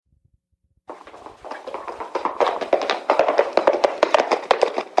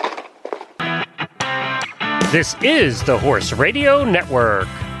This is the Horse Radio Network.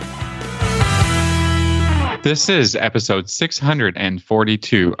 This is episode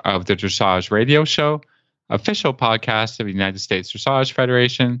 642 of the Dressage Radio Show, official podcast of the United States Dressage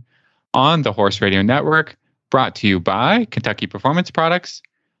Federation on the Horse Radio Network, brought to you by Kentucky Performance Products,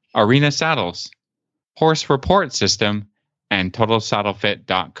 Arena Saddles, Horse Report System, and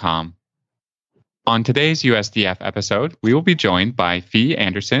TotalSaddleFit.com. On today's USDF episode, we will be joined by Fee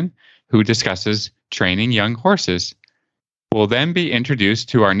Anderson, who discusses training young horses. We'll then be introduced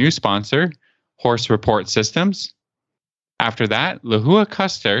to our new sponsor, Horse Report Systems. After that, Lahua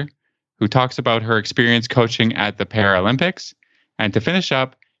Custer, who talks about her experience coaching at the Paralympics. And to finish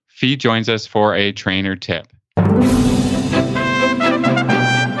up, Fee joins us for a trainer tip.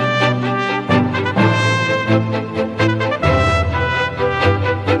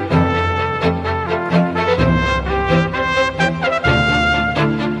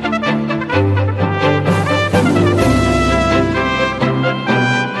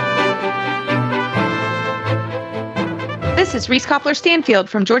 This is Reese Koppler-Stanfield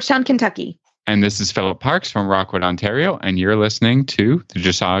from Georgetown, Kentucky. And this is Philip Parks from Rockwood, Ontario, and you're listening to the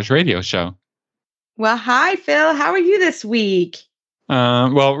Dressage Radio Show. Well, hi, Phil. How are you this week?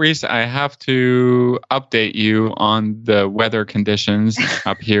 Well, Reese, I have to update you on the weather conditions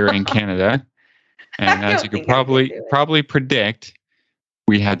up here in Canada. And as you could probably predict,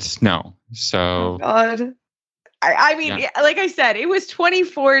 we had snow. So, oh, God. I mean, yeah. Like I said, it was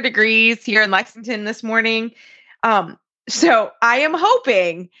 24 degrees here in Lexington this morning. So I am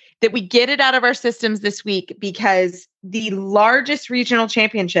hoping that we get it out of our systems this week because the largest regional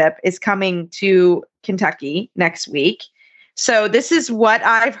championship is coming to Kentucky next week. So this is what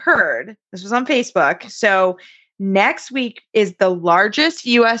I've heard. This was on Facebook. So next week is the largest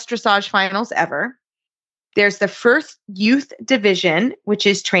U.S. dressage finals ever. There's the first youth division, which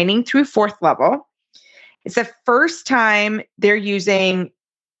is training through fourth level. It's the first time they're using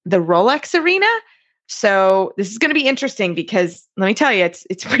the Rolex Arena. So this is going to be interesting because let me tell you, it's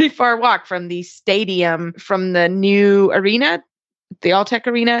a pretty far walk from the stadium, from the new arena, the Alltech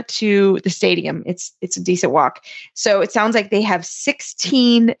Arena, to the stadium. It's a decent walk. So it sounds like they have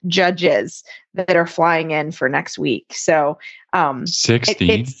 16 judges that are flying in for next week. So 16.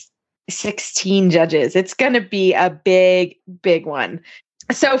 It's 16 judges. It's going to be a big, big one.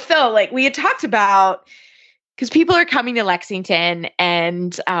 So Phil, like we had talked about, because people are coming to Lexington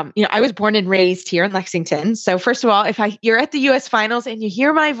and, I was born and raised here in Lexington. So first of all, if you're at the U.S. finals and you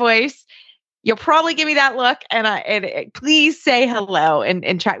hear my voice, you'll probably give me that look and please say hello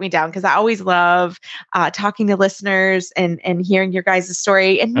and track me down. Because I always love talking to listeners and hearing your guys'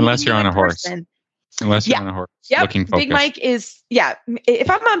 story. And unless you're on a horse. Unless you're on a horse. Yep. Looking focused. Big Mike is, if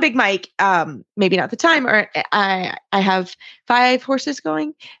I'm on Big Mike, maybe not the time, or I have 5 horses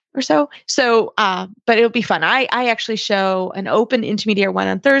going or so. So, but it'll be fun. I actually show an open intermediate 1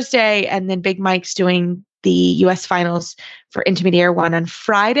 on Thursday, and then Big Mike's doing the U.S. finals for intermediate 1 on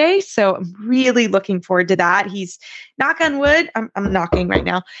Friday. So I'm really looking forward to that. He's, knock on wood, I'm knocking right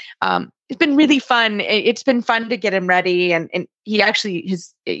now. It's been really fun. It's been fun to get him ready. And he actually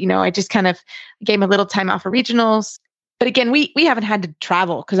has, I just kind of gave him a little time off of regionals. But again, we haven't had to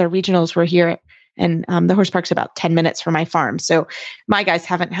travel because our regionals were here. And the horse park's about 10 minutes from my farm. So my guys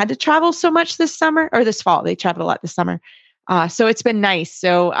haven't had to travel so much this summer or this fall. They traveled a lot this summer. So it's been nice.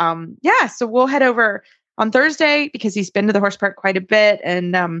 So so we'll head over on Thursday because he's been to the horse park quite a bit.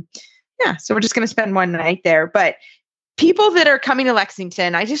 And so we're just going to spend one night there. But people that are coming to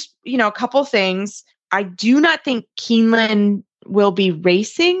Lexington, I just, a couple things. I do not think Keeneland will be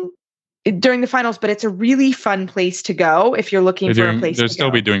racing during the finals, but it's a really fun place to go if you're looking for a place to go. They'll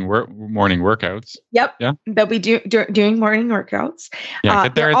still be doing morning workouts. Yep. Yeah. They'll be doing morning workouts. Yeah.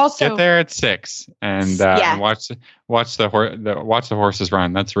 Get there at 6 and watch the horses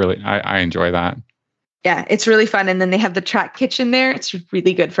run. That's really I enjoy that. Yeah, it's really fun. And then they have the track kitchen there. It's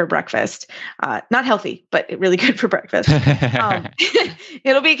really good for breakfast. Not healthy, but really good for breakfast.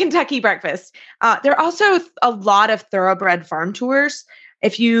 It'll be Kentucky breakfast. There are also a lot of thoroughbred farm tours.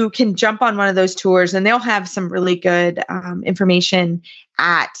 If you can jump on one of those tours, and they'll have some really good information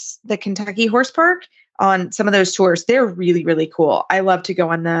at the Kentucky Horse Park on some of those tours. They're really, really cool. I love to go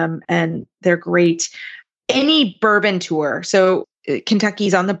on them, and they're great. Any bourbon tour. So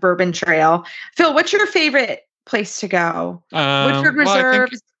Kentucky's on the Bourbon Trail. Phil, what's your favorite place to go? Woodford Reserve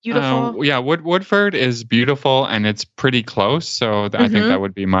is beautiful. Woodford is beautiful, and it's pretty close. So I think that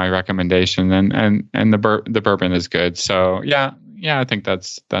would be my recommendation. And the bourbon is good. So yeah, I think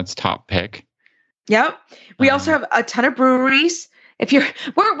that's top pick. Yep. We also have a ton of breweries.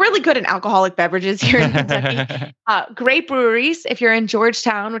 we're really good in alcoholic beverages here in Kentucky. Great breweries. If you're in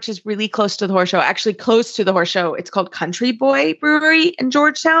Georgetown, which is really close to the horse show, actually close to the horse show, it's called Country Boy Brewery in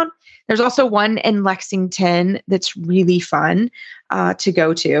Georgetown. There's also one in Lexington that's really fun to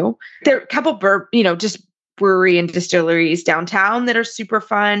go to. There are a couple just brewery and distilleries downtown that are super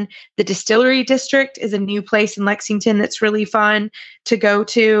fun. The Distillery District is a new place in Lexington that's really fun to go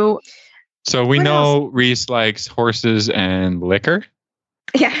to. So we know Reese likes horses and liquor.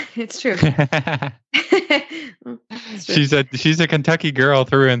 Yeah, it's true. She's a Kentucky girl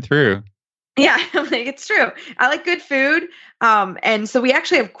through and through. Yeah, it's true. I like good food. And so we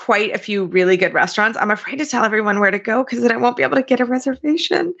actually have quite a few really good restaurants. I'm afraid to tell everyone where to go because then I won't be able to get a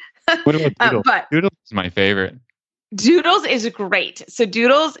reservation. What about Doodles? Doodles is my favorite. Doodles is great. So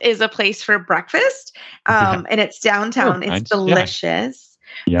Doodles is a place for breakfast. And it's downtown. It's delicious.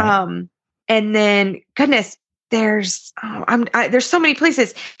 Yeah. And then goodness, there's so many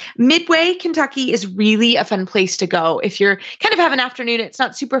places. Midway, Kentucky is really a fun place to go. If you're kind of have an afternoon, it's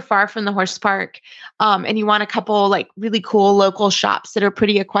not super far from the horse park. And you want a couple like really cool local shops that are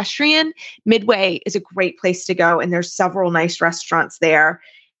pretty equestrian. Midway is a great place to go. And there's several nice restaurants there.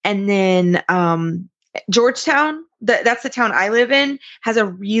 And then Georgetown, that's the town I live in, has a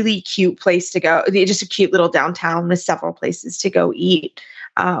really cute place to go. Just a cute little downtown with several places to go eat.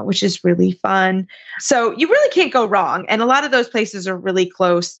 Which is really fun. So you really can't go wrong. And a lot of those places are really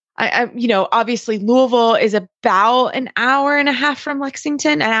close. Obviously Louisville is about an hour and a half from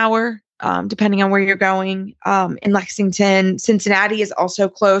Lexington, an hour, depending on where you're going. In Lexington, Cincinnati is also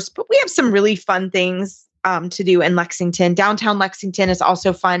close, but we have some really fun things to do in Lexington. Downtown Lexington is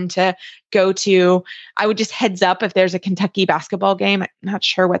also fun to go to. I would just heads up if there's a Kentucky basketball game. I'm not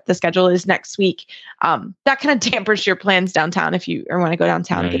sure what the schedule is next week. That kind of dampers your plans downtown if you want to go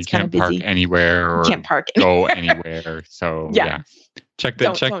downtown. It's kind of busy. You can't park anywhere or can't park go anywhere. So yeah. Check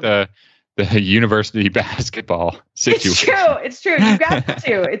the university basketball situation. It's true. You got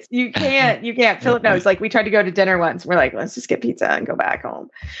to. You can't. Philip knows. Like we tried to go to dinner once. We're like, let's just get pizza and go back home.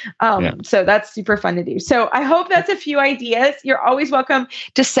 So that's super fun to do. So I hope that's a few ideas. You're always welcome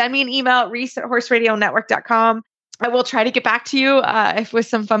to send me an email at reese@horseradionetwork.com. I will try to get back to you with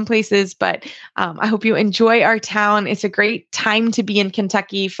some fun places, but I hope you enjoy our town. It's a great time to be in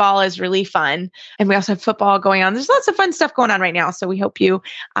Kentucky. Fall is really fun. And we also have football going on. There's lots of fun stuff going on right now. So we hope you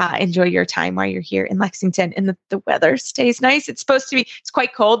enjoy your time while you're here in Lexington and the weather stays nice. It's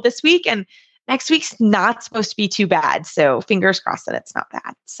quite cold this week and next week's not supposed to be too bad. So fingers crossed that it's not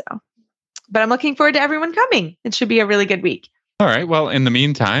bad. So, but I'm looking forward to everyone coming. It should be a really good week. All right. Well, in the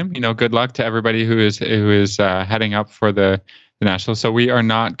meantime, good luck to everybody who is heading up for the Nationals. So we are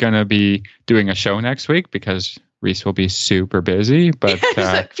not going to be doing a show next week because Reese will be super busy. But there's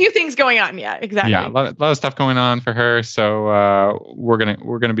a few things going on. Yeah, exactly. Yeah, a lot of stuff going on for her. So we're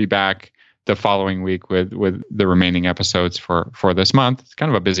gonna be back the following week with the remaining episodes for this month. It's kind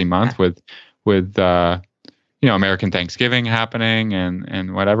of a busy month with American Thanksgiving happening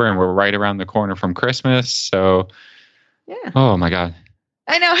and whatever, and we're right around the corner from Christmas. So. Yeah. Oh my God.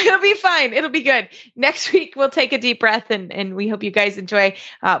 I know it'll be fine. It'll be good. Next week, we'll take a deep breath and we hope you guys enjoy.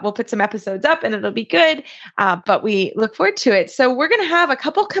 We'll put some episodes up and it'll be good. But we look forward to it. So we're going to have a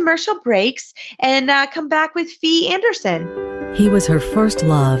couple commercial breaks and come back with Fee Anderson. He was her first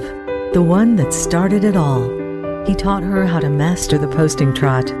love, the one that started it all. He taught her how to master the posting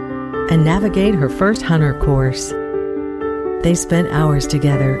trot and navigate her first hunter course. They spent hours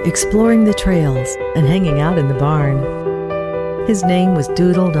together exploring the trails and hanging out in the barn. His name was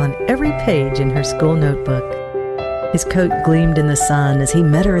doodled on every page in her school notebook. His coat gleamed in the sun as he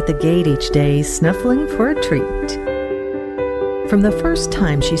met her at the gate each day, snuffling for a treat. From the first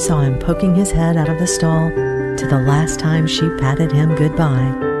time she saw him poking his head out of the stall to the last time she patted him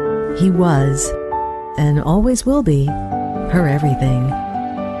goodbye, he was, and always will be, her everything.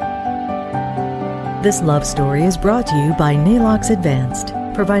 This love story is brought to you by Nalox Advanced,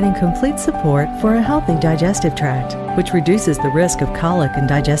 providing complete support for a healthy digestive tract, which reduces the risk of colic and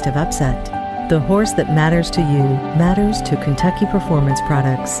digestive upset. The horse that matters to you matters to Kentucky Performance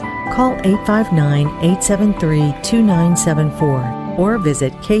Products. Call 859-873-2974 or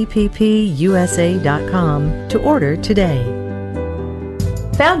visit kppusa.com to order today.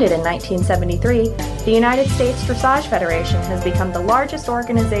 Founded in 1973, the United States Dressage Federation has become the largest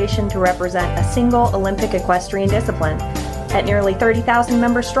organization to represent a single Olympic equestrian discipline. At nearly 30,000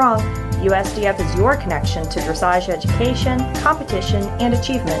 members strong, USDF is your connection to dressage education, competition, and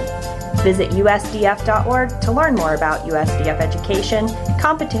achievement. Visit USDF.org to learn more about USDF education,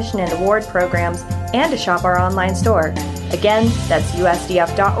 competition and award programs, and to shop our online store. Again, that's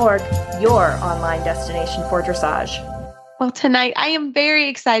USDF.org, your online destination for dressage. Well, tonight I am very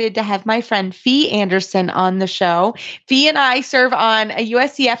excited to have my friend Fee Anderson on the show. Fee and I serve on a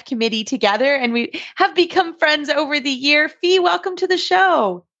USDF committee together, and we have become friends over the year. Fee, welcome to the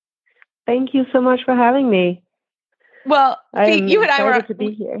show. Thank you so much for having me. Well, Fee, you and I were to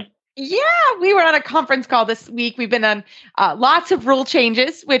be here. Yeah, we were on a conference call this week. We've been on lots of rule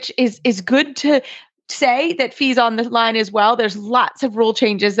changes, which is good to say that Fee's on the line as well. There's lots of rule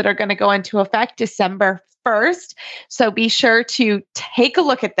changes that are going to go into effect December 1st. So be sure to take a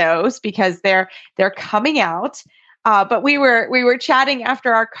look at those because they're coming out. But we were chatting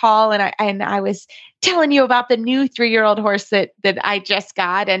after our call, and I was telling you about the new 3-year-old horse that I just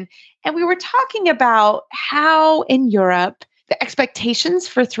got, and we were talking about how in Europe the expectations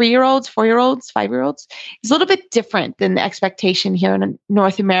for 3-year-olds, 4-year-olds, 5-year-olds is a little bit different than the expectation here in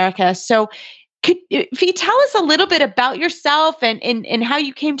North America. So could you tell us a little bit about yourself and how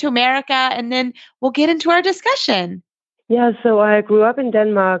you came to America, and then we'll get into our discussion. Yeah, so I grew up in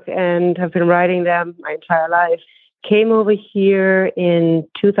Denmark and have been riding there my entire life. Came over here in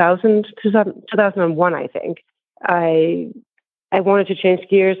 2001, I think. I wanted to change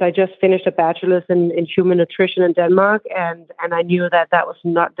gears. I just finished a bachelor's in human nutrition in Denmark, and I knew that was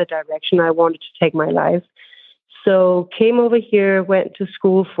not the direction I wanted to take my life. So came over here, went to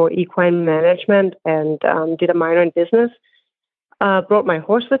school for equine management, and did a minor in business. Brought my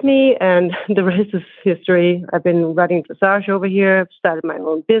horse with me, and the rest is history. I've been riding dressage over here, started my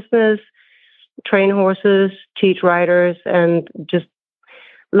own business, train horses, teach riders, and just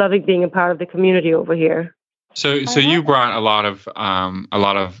loving being a part of the community over here. So you brought a lot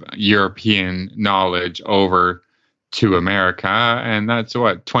of European knowledge over to America, and that's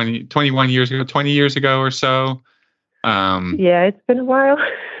what 21 years ago, 20 years ago or so. Yeah, it's been a while.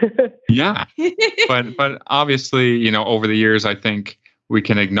 Yeah, but obviously, over the years, I think we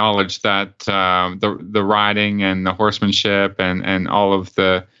can acknowledge that the riding and the horsemanship and all of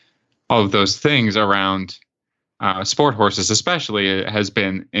those things around sport horses, especially, has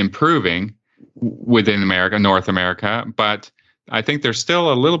been improving within North America. But I think there's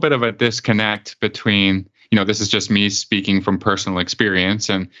still a little bit of a disconnect between, this is just me speaking from personal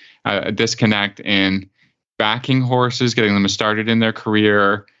experience, and a disconnect in backing horses, getting them started in their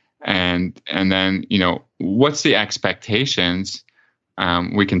career, and then, what's the expectations?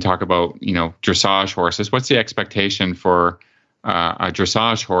 We can talk about, dressage horses. What's the expectation for a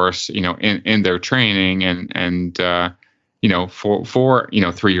dressage horse, in their training and for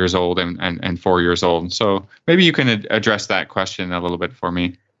 3 years old and 4 years old. So maybe you can address that question a little bit for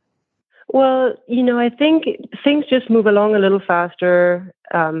me. Well, I think things just move along a little faster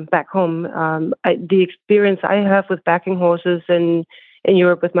back home. The experience I have with backing horses in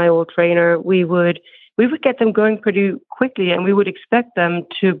Europe with my old trainer, we would get them going pretty quickly, and we would expect them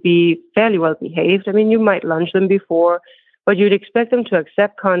to be fairly well behaved. I mean, you might lunge them before, but you'd expect them to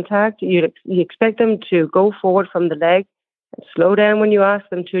accept contact. You expect them to go forward from the leg and slow down when you ask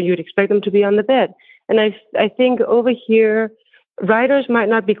them to. You'd expect them to be on the bed. And I think over here, riders might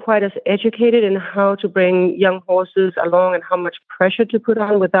not be quite as educated in how to bring young horses along and how much pressure to put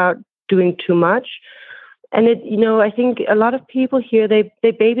on without doing too much. And I think a lot of people here, they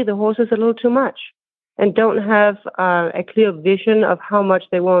baby the horses a little too much and don't have a clear vision of how much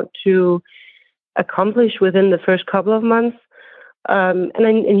they want to accomplish within the first couple of months. And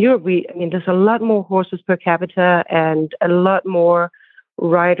in Europe, there's a lot more horses per capita and a lot more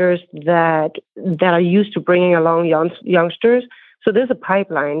riders that are used to bringing along youngsters. So there's a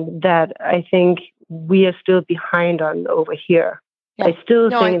pipeline that I think we are still behind on over here. Yeah. I still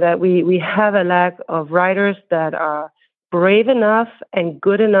think that we have a lack of riders that are brave enough and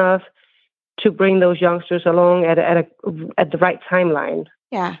good enough to bring those youngsters along at the right timeline.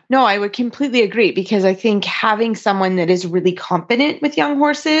 Yeah, no, I would completely agree, because I think having someone that is really competent with young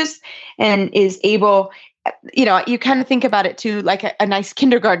horses and is able, you kind of think about it too, like a nice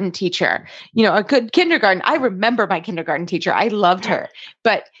kindergarten teacher, a good kindergarten. I remember my kindergarten teacher. I loved her,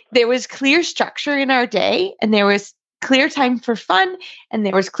 but there was clear structure in our day, and there was clear time for fun, and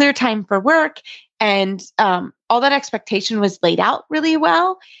there was clear time for work. And all that expectation was laid out really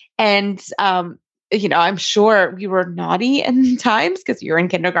well. And, I'm sure we were naughty in times because you're in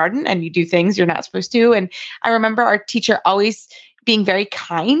kindergarten and you do things you're not supposed to. And I remember our teacher always being very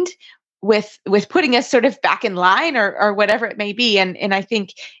kind with putting us sort of back in line or whatever it may be. And I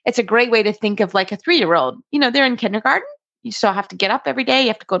think it's a great way to think of like a 3-year-old. They're in kindergarten. You still have to get up every day. You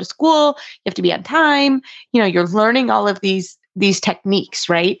have to go to school. You have to be on time. You're learning all of these techniques,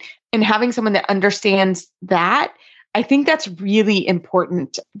 right? And having someone that understands that, I think that's really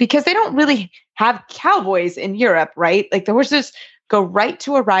important, because they don't really have cowboys in Europe, right? Like the horses go right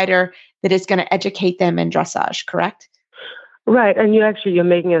to a rider that is going to educate them in dressage, correct? Right, and you're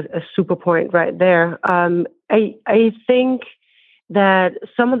making a super point right there. I think that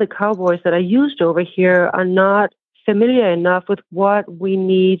some of the cowboys that are used over here are not familiar enough with what we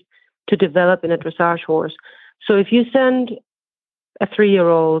need to develop in a dressage horse. So if you send a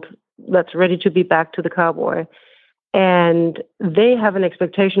 3-year-old that's ready to be back to the cowboy, and they have an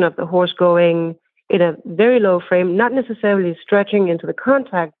expectation of the horse going in a very low frame, not necessarily stretching into the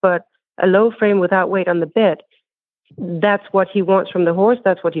contact, but a low frame without weight on the bit. That's what he wants from the horse.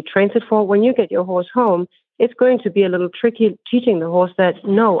 That's what he trains it for. When you get your horse home, it's going to be a little tricky teaching the horse that,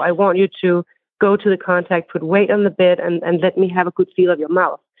 no, I want you to go to the contact, put weight on the bit, and let me have a good feel of your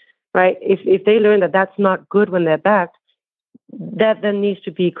mouth, right? If they learn that that's not good when they're backed, that then needs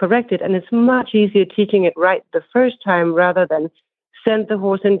to be corrected. And it's much easier teaching it right the first time rather than send the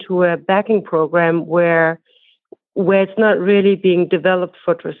horse into a backing program where it's not really being developed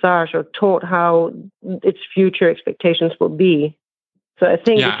for dressage or taught how its future expectations will be. So I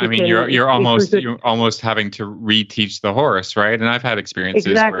think, yeah, I mean, you're almost having to reteach the horse, right? And I've had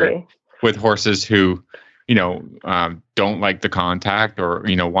experiences with horses who, don't like the contact or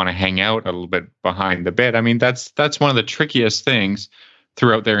want to hang out a little bit behind the bit. I mean, that's one of the trickiest things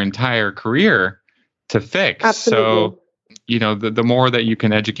throughout their entire career to fix. Absolutely. So, the more that you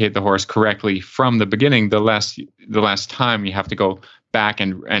can educate the horse correctly from the beginning, the less time you have to go back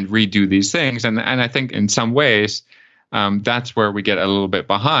and redo these things. And I think in some ways, that's where we get a little bit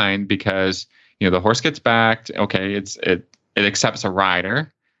behind because, the horse gets backed. Okay. It accepts a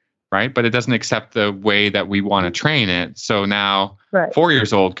rider, right? But it doesn't accept the way that we want to train it. So now 4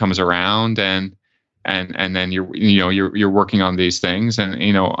 years old comes around and then you're working on these things. And,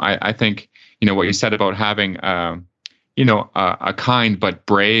 I think, what you said about having, a kind but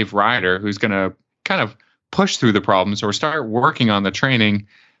brave rider who's going to kind of push through the problems or start working on the training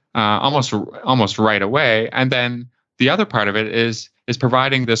almost right away. And then the other part of it is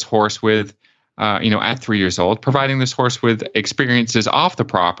providing this horse with, at 3 years old, providing this horse with experiences off the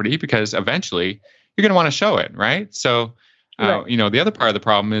property because eventually you're going to want to show it, right? So, the other part of the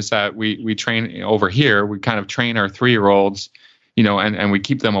problem is that we train over here. We kind of train our 3-year-olds, and we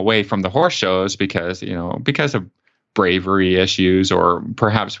keep them away from the horse shows because of bravery issues, or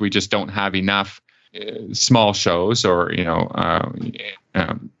perhaps we just don't have enough small shows or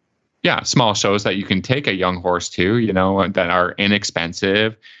small shows that you can take a young horse to, that are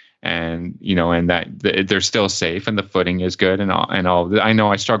inexpensive and that they're still safe and the footing is good and all. I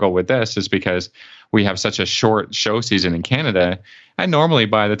know I struggle with this is because we have such a short show season in Canada, and normally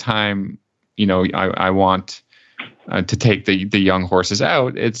by the time I want to take the young horses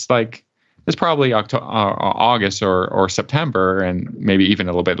out, it's probably August or September, and maybe even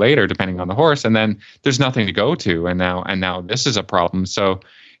a little bit later, depending on the horse. And then there's nothing to go to, and now this is a problem. So,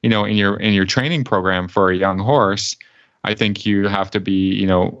 in your training program for a young horse, I think you have to be,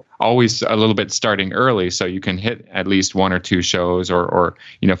 always a little bit starting early, so you can hit at least 1 or 2 shows, or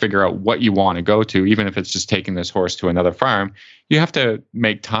figure out what you want to go to, even if it's just taking this horse to another farm. You have to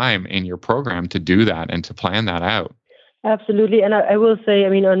make time in your program to do that and to plan that out. Absolutely. And I will say, I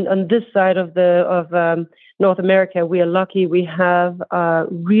mean, on this side of North America, we are lucky. We have a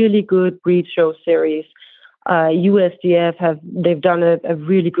really good breed show series. USDF they've done a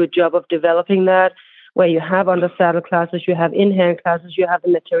really good job of developing that, where you have under saddle classes, you have in-hand classes, you have the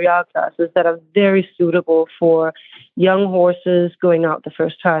material classes that are very suitable for young horses going out the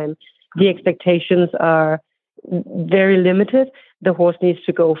first time. The expectations are very limited. The horse needs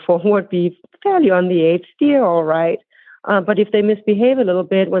to go forward, be fairly on the 8th, steer all right. But if they misbehave a little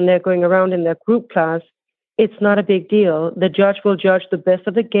bit when they're going around in their group class, it's not a big deal. The judge will judge the best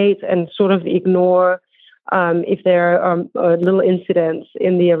of the gates and sort of ignore if there are little incidents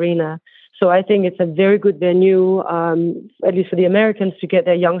in the arena. So I think it's a very good venue, at least for the Americans, to get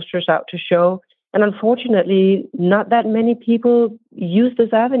their youngsters out to show. And unfortunately, not that many people use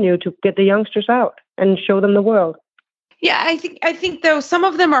this avenue to get the youngsters out and show them the world. Yeah, I think though some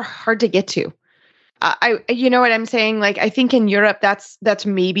of them are hard to get to. You know what I'm saying? Like, I think in Europe, that's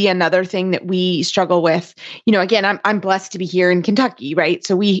maybe another thing that we struggle with. Again, I'm blessed to be here in Kentucky, right?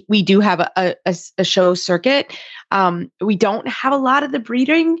 So we do have a show circuit. We don't have a lot of the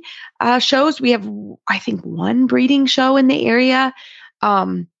breeding shows. We have, I think, 1 breeding show in the area,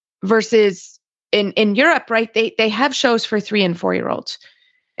 versus in Europe, right? They have shows for 3 and 4 year olds.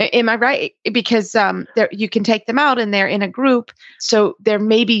 Am I right? Because you can take them out and they're in a group. So they're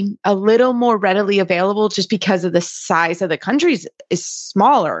maybe a little more readily available just because of the size of the countries is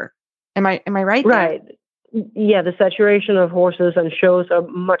smaller. Am I right? Right. Yeah, the saturation of horses and shows are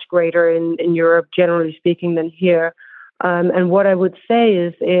much greater in Europe, generally speaking, than here. And what I would say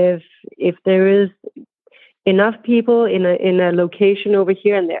is if there is, enough people in a location over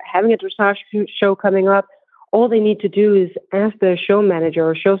here, and they're having a dressage show coming up, all they need to do is ask the show manager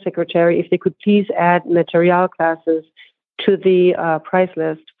or show secretary if they could please add material classes to the price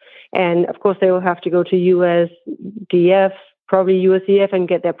list. And of course, they will have to go to USDF, probably USDF, and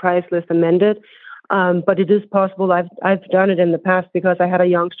get their price list amended. But it is possible. I've done it in the past because I had a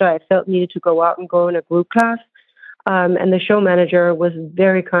youngster I felt needed to go out and go in a group class. And the show manager was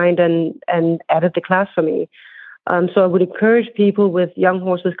very kind and added the class for me. So I would encourage people with young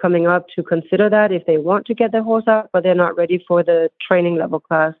horses coming up to consider that if they want to get their horse out, but they're not ready for the training level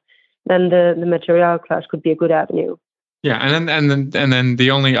class, then the material class could be a good avenue. Yeah, and then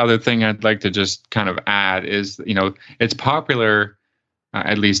the only other thing I'd like to just kind of add is, it's popular,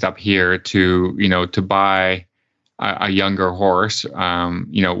 at least up here, to buy a younger horse.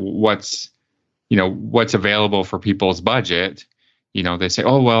 What's available for people's budget. They say,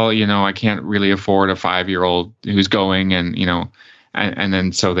 oh, well, I can't really afford a 5-year-old who's going, and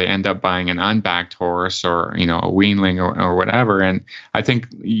then so they end up buying an unbacked horse or, a weanling or whatever. And I think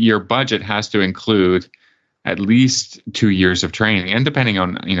your budget has to include at least 2 years of training, and depending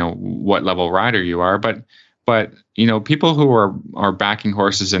on, what level rider you are. But people who are backing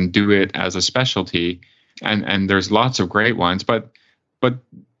horses and do it as a specialty, and there's lots of great ones, but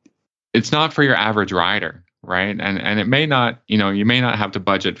it's not for your average rider. Right. And it may not, you may not have to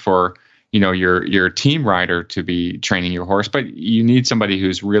budget for, your team rider to be training your horse, but you need somebody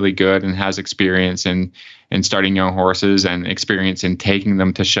who's really good and has experience in starting young horses and experience in taking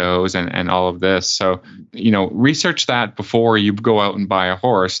them to shows and all of this. So, research that before you go out and buy a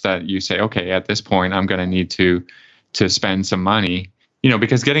horse that you say, okay, at this point, I'm going to need to spend some money,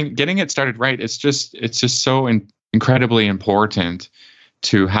 because getting it started right, it's just so incredibly important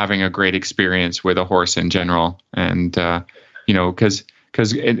to having a great experience with a horse in general. And,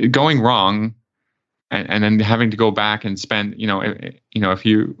 because going wrong and then having to go back and spend, if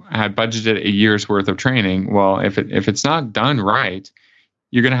you had budgeted a year's worth of training, well, if it's not done right,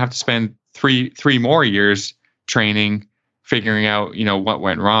 you're going to have to spend three more years training, figuring out, what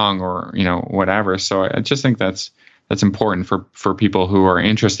went wrong or, whatever. So I just think that's important for people who are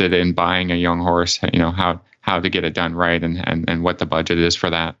interested in buying a young horse, how to get it done right and what the budget is for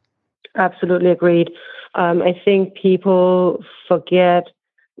that. Absolutely agreed. I think people forget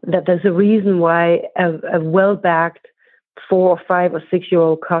that there's a reason why a well-backed 4 or 5 or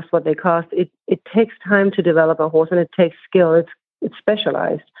 6-year-old cost what they cost. It takes time to develop a horse, and it takes skill. It's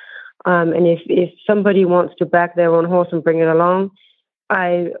specialized. And if somebody wants to back their own horse and bring it along,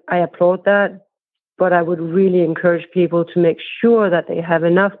 I applaud that. But I would really encourage people to make sure that they have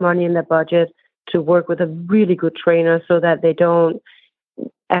enough money in their budget to work with a really good trainer so that they don't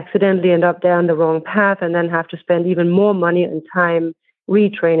accidentally end up down the wrong path and then have to spend even more money and time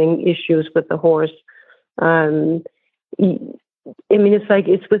retraining issues with the horse.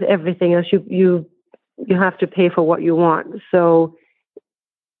 It's with everything else. You have to pay for what you want. So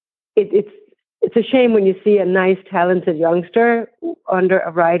it's a shame when you see a nice, talented youngster under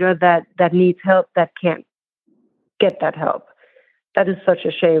a rider that needs help that can't get that help. That is such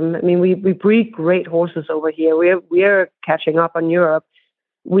a shame. We breed great horses over here. We're catching up on Europe.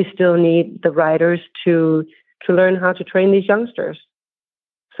 We still need the riders to learn how to train these youngsters.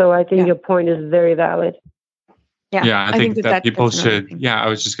 So I think your point is very valid. Yeah, I think that people should. Yeah, I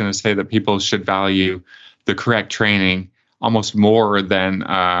was just going to say that people should value the correct training almost more than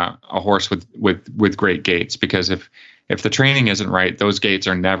a horse with great gaits, because if the training isn't right, those gaits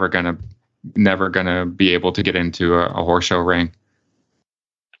are never gonna be able to get into a horse show ring.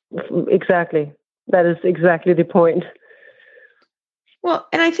 Exactly. That is exactly the point. Well,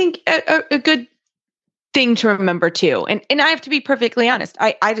 and I think a good thing to remember too, and I have to be perfectly honest,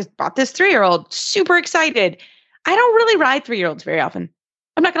 I just bought this 3-year-old, super excited. I don't really ride 3-year-olds very often.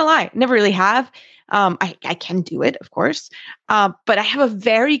 I'm not going to lie. Never really have. I can do it, of course. But I have a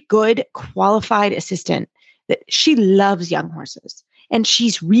very good qualified assistant that she loves young horses and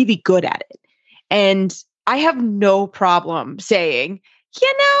she's really good at it. And I have no problem saying,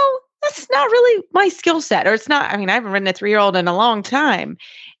 that's not really my skill set, or it's not, I haven't ridden a 3-year-old in a long time.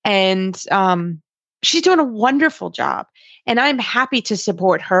 And she's doing a wonderful job. And I'm happy to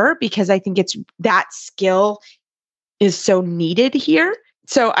support her because I think that skill is so needed here.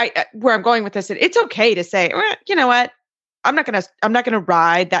 So where I'm going with this, it's okay to say, you know what, I'm not gonna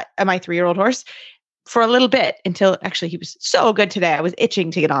ride my 3-year-old horse for a little bit until actually he was so good today. I was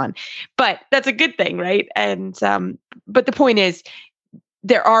itching to get on, but that's a good thing, right? And but the point is,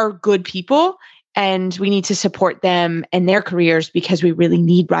 there are good people and we need to support them and their careers because we really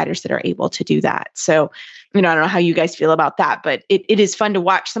need riders that are able to do that. So, I don't know how you guys feel about that, but it is fun to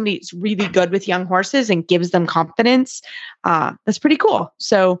watch somebody who's really good with young horses and gives them confidence. That's pretty cool.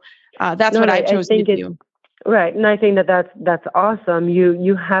 So that's what I chose to do. Right. And I think that's awesome.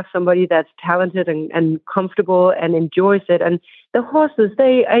 You have somebody that's talented and comfortable and enjoys it. And the horses,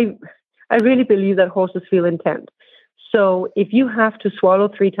 I really believe that horses feel intent. So if you have to swallow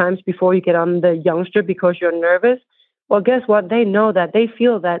 3 times before you get on the youngster because you're nervous, well, guess what? They know that, they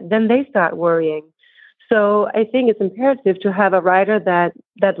feel that, then they start worrying. So I think it's imperative to have a rider that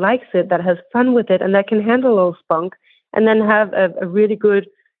likes it, that has fun with it, and that can handle a little spunk, and then have a really good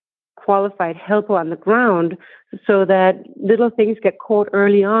qualified helper on the ground so that little things get caught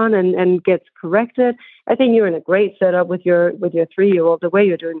early on and gets corrected. I think you're in a great setup with your 3-year-old. The way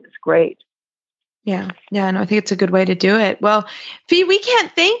you're doing is great. Yeah. And I think it's a good way to do it. Well, Fee, we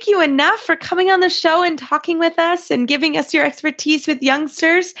can't thank you enough for coming on the show and talking with us and giving us your expertise with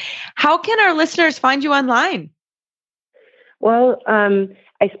youngsters. How can our listeners find you online? Well,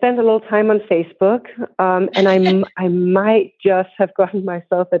 I spend a little time on Facebook, and I might just have gotten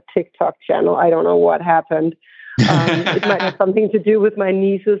myself a TikTok channel. I don't know what happened. It might have something to do with my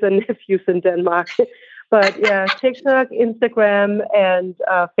nieces and nephews in Denmark. But yeah, TikTok, Instagram, and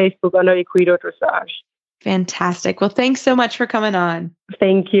Facebook under Equido Dressage. Fantastic. Well, thanks so much for coming on.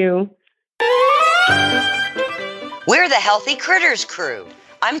 Thank you. We're the Healthy Critters crew.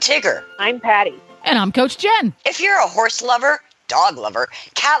 I'm Tigger. I'm Patty. And I'm Coach Jen. If you're a horse lover, dog lover,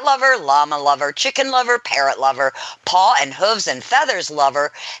 cat lover, llama lover, chicken lover, parrot lover, paw and hooves and feathers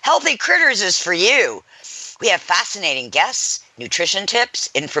lover, Healthy Critters is for you. We have fascinating guests, nutrition tips,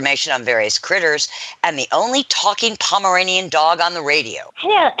 information on various critters, and the only talking Pomeranian dog on the radio.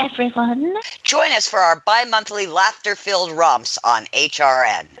 Hello, everyone. Join us for our bi-monthly laughter-filled romps on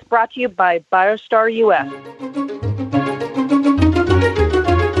HRN. Brought to you by BioStar US.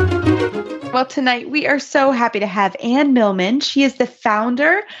 Well, tonight we are so happy to have Ann Millman. She is the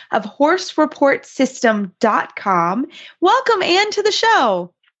founder of HorseReportSystem.com. Welcome, Ann, to the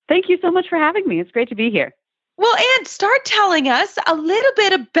show. Thank you so much for having me. It's great to be here. Well, Ann, start telling us a little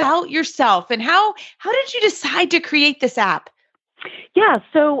bit about yourself and how did you decide to create this app? Yeah,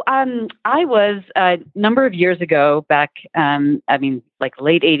 so I was a number of years ago, back, like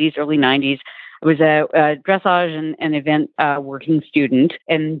late 80s, early 90s, I was a dressage and event working student,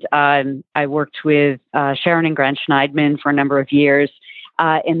 and I worked with Sharon and Grant Schneidman for a number of years.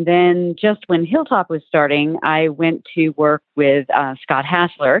 And then just when Hilltop was starting, I went to work with Scott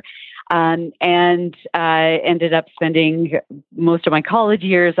Hassler, and ended up spending most of my college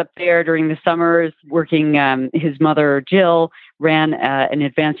years up there during the summers working. His mother, Jill, ran an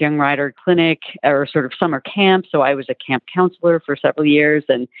advanced young rider clinic or sort of summer camp. So I was a camp counselor for several years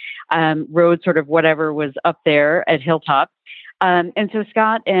and rode sort of whatever was up there at Hilltop. And so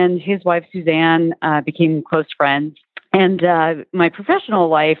Scott and his wife, Suzanne, became close friends. And my professional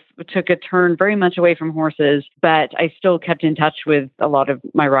life took a turn very much away from horses, but I still kept in touch with a lot of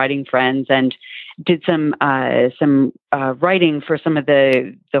my riding friends and did some writing for some of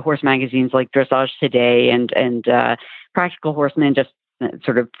the horse magazines like Dressage Today and Practical Horseman, just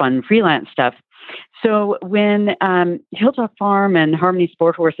sort of fun freelance stuff. So when Hilltop Farm and Harmony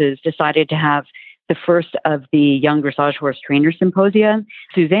Sport Horses decided to have the first of the Young Dressage Horse Trainer Symposia,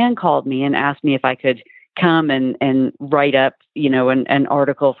 Suzanne called me and asked me if I could come and write up, an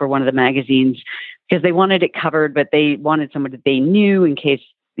article for one of the magazines because they wanted it covered, but they wanted someone that they knew in case,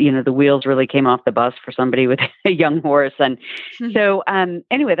 the wheels really came off the bus for somebody with a young horse. And so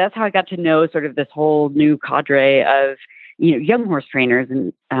anyway, that's how I got to know sort of this whole new cadre of, young horse trainers.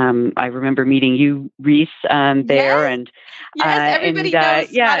 And I remember meeting you, Reese, there. Yes. And yes, everybody knows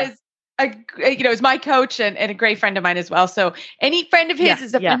Scott is is my coach and a great friend of mine as well. So any friend of his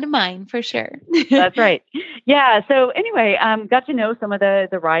is a friend of mine for sure. That's right. Yeah. So anyway, got to know some of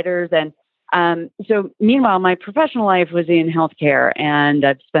the riders. And so meanwhile, my professional life was in healthcare, and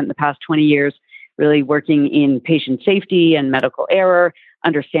I've spent the past 20 years really working in patient safety and medical error,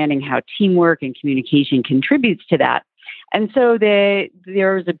 understanding how teamwork and communication contributes to that. And so there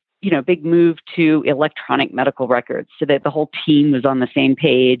was a big move to electronic medical records so that the whole team was on the same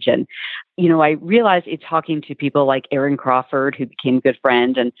page. And, I realized in talking to people like Aaron Crawford, who became a good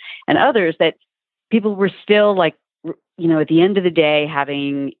friend, and others, that people were still like, at the end of the day,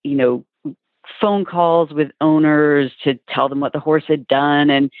 having, phone calls with owners to tell them what the horse had done.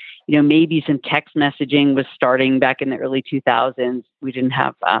 And, maybe some text messaging was starting back in the early 2000s. We didn't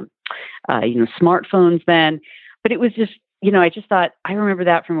have, smartphones then, but it was just, I just thought, I remember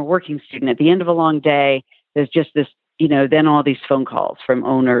that from a working student. At the end of a long day, there's just this, then all these phone calls from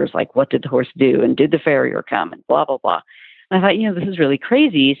owners, like, what did the horse do? And did the farrier come? And blah, blah, blah. And I thought, this is really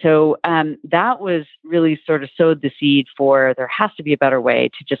crazy. So that was really sort of sowed the seed for there has to be a better way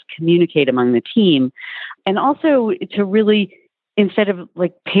to just communicate among the team. And also to really, instead of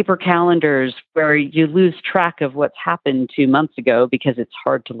like paper calendars where you lose track of what's happened 2 months ago because it's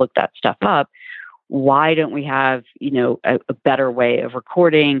hard to look that stuff up, why don't we have, a better way of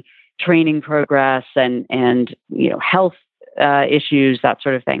recording training progress and health issues, that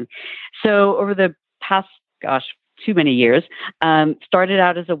sort of thing. So over the past, too many years, started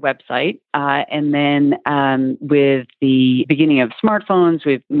out as a website. And then with the beginning of smartphones,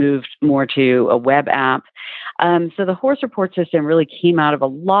 we've moved more to a web app. So the horse report system really came out of a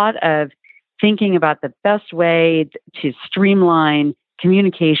lot of thinking about the best way to streamline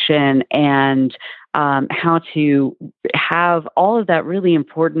communication and how to have all of that really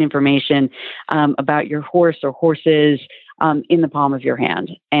important information about your horse or horses in the palm of your hand.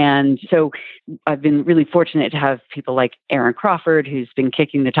 And so I've been really fortunate to have people like Aaron Crawford, who's been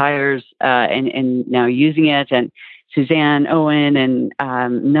kicking the tires and now using it, and Suzanne Owen and a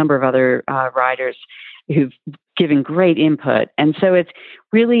number of other riders who've given great input. And so it's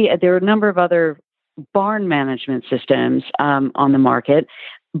really, there are a number of other barn management systems on the market,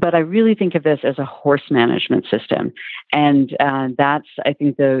 but I really think of this as a horse management system. And that's, I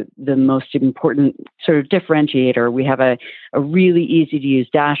think, the most important sort of differentiator. We have a really easy to use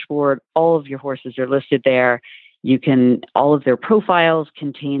dashboard. All of your horses are listed there. All of their profiles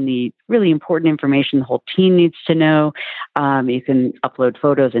contain the really important information the whole team needs to know. You can upload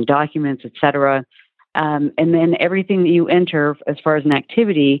photos and documents, etc. And then everything that you enter as far as an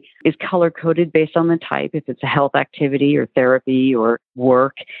activity is color-coded based on the type, if it's a health activity or therapy or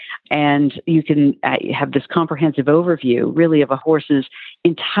work. And you can have this comprehensive overview, really, of a horse's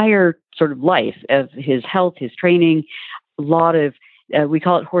entire sort of life, of his health, his training, a lot of we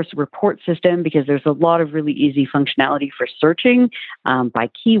call it horse report system because there's a lot of really easy functionality for searching by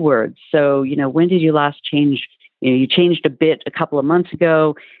keywords. So, when did you last change? You changed a bit a couple of months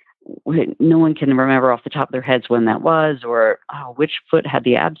ago. No one can remember off the top of their heads when that was, or which foot had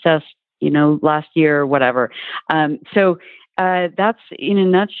the abscess, last year, or whatever. So that's, in a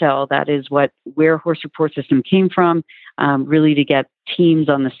nutshell, that is where horse report system came from, really to get teams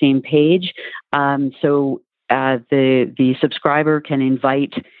on the same page. So the subscriber can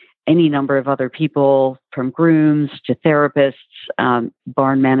invite any number of other people, from grooms to therapists,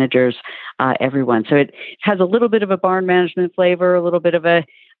 barn managers, everyone. So it has a little bit of a barn management flavor, a little bit of a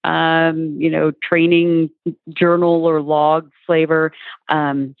training journal or log flavor.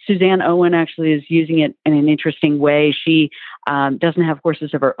 Suzanne Owen actually is using it in an interesting way. She doesn't have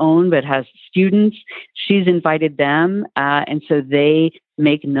horses of her own, but has students. She's invited them, and so they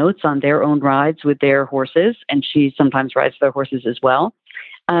make notes on their own rides with their horses, and she sometimes rides their horses as well.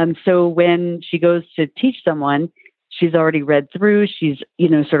 So when she goes to teach someone, she's already read through, she's,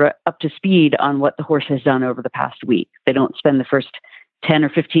 sort of up to speed on what the horse has done over the past week. They don't spend the first 10 or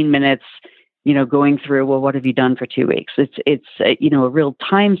 15 minutes, going through, well, what have you done for 2 weeks? It's a real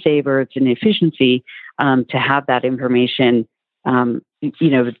time saver. It's an efficiency to have that information,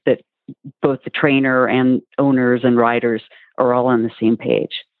 that both the trainer and owners and riders are all on the same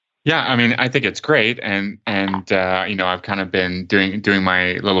page. Yeah, I mean, I think it's great, and I've kind of been doing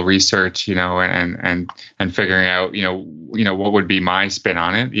my little research, and figuring out, what would be my spin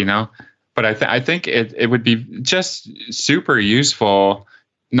on it, But I think it would be just super useful,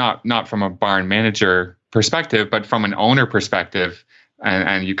 not from a barn manager perspective, but from an owner perspective.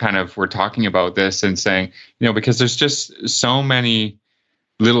 And you kind of were talking about this and saying, because there's just so many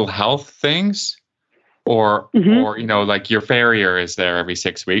little health things. Or like your farrier is there every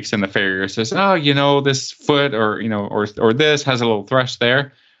 6 weeks, and the farrier says, "Oh, this foot, or this has a little thrush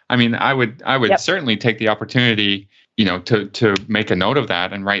there." I mean, I would Yep. certainly take the opportunity, to make a note of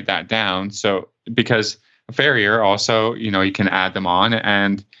that and write that down. So because a farrier also, you can add them on,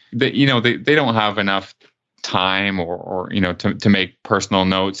 and they don't have enough time or to make personal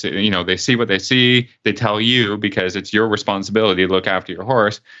notes. They see what they see. They tell you because it's your responsibility to look after your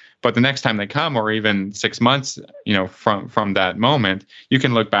horse. But the next time they come, or even 6 months, from that moment, you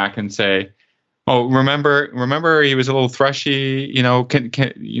can look back and say, "Oh, remember he was a little thrushy.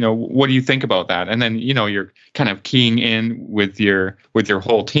 What do you think about that?" And then you're kind of keying in with your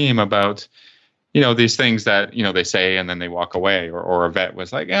whole team about these things that they say, and then they walk away, or a vet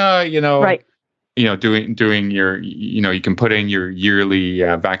was like, Right. Doing your, you can put in your yearly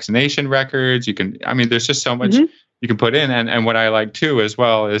vaccination records. There's just so much. Mm-hmm. You can put in, and what I like too as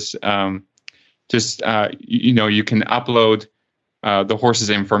well is you can upload the horse's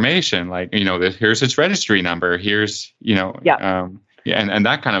information, like, here's its registry number, here's, and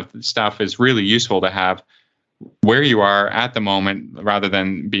that kind of stuff is really useful to have where you are at the moment rather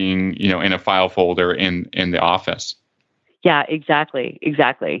than being, in a file folder in the office. Yeah, exactly.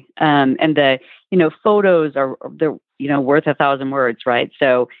 And the, photos they're worth 1,000 words, right?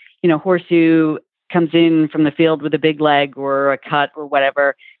 So, horse who comes in from the field with a big leg or a cut or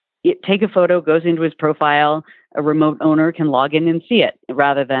whatever, take a photo, goes into his profile. A remote owner can log in and see it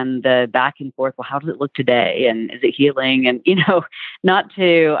rather than the back and forth. Well, how does it look today? And is it healing? And, not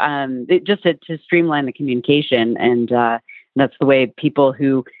to, just to streamline the communication. And that's the way people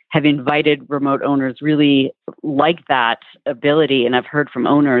who have invited remote owners really like that ability. And I've heard from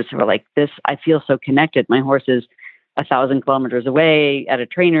owners who are like, I feel so connected. My horse is 1,000 kilometers away at a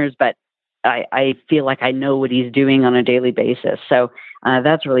trainer's, but I feel like I know what he's doing on a daily basis. So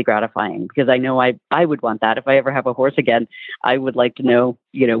that's really gratifying because I know I would want that. If I ever have a horse again, I would like to know,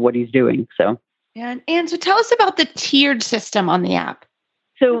 what he's doing. So, and so tell us about the tiered system on the app.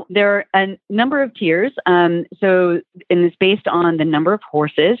 So there are a number of tiers. And it's based on the number of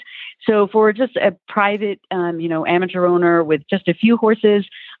horses. So for just a private, amateur owner with just a few horses,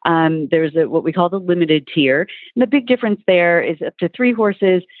 there's what we call the limited tier. And the big difference there is up to 3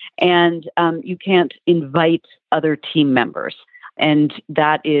 horses, and you can't invite other team members. And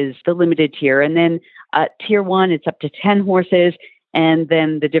that is the limited tier. And then tier 1, it's up to 10 horses. And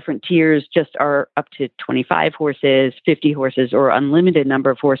then the different tiers just are up to 25 horses, 50 horses, or unlimited number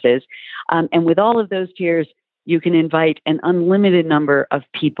of horses. And with all of those tiers, you can invite an unlimited number of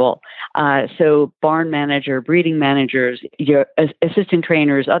people. So barn manager, breeding managers, your assistant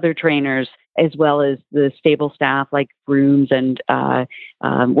trainers, other trainers, as well as the stable staff like grooms and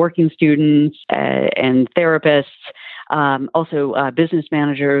working students and therapists, also business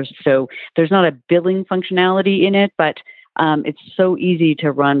managers. So there's not a billing functionality in it, but it's so easy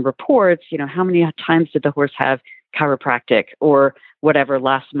to run reports. How many times did the horse have chiropractic or whatever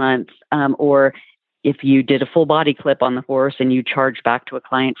last month? Or if you did a full body clip on the horse and you charge back to a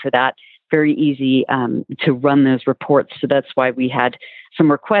client for that, very easy to run those reports. So that's why we had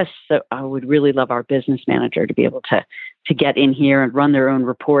some requests. So I would really love our business manager to be able to get in here and run their own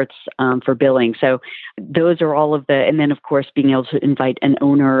reports for billing. So those are all of and then of course, being able to invite an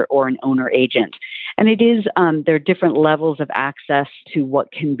owner or an owner agent. And it is, there are different levels of access to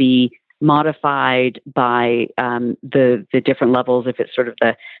what can be modified by the different levels. If it's sort of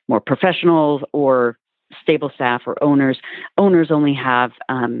the more professionals or stable staff or owners only have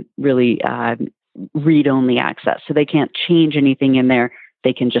really read-only access. So they can't change anything in there.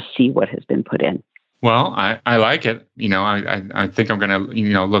 They can just see what has been put in. Well, I like it. I think I'm going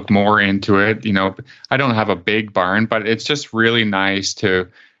to, look more into it. I don't have a big barn, but it's just really nice to,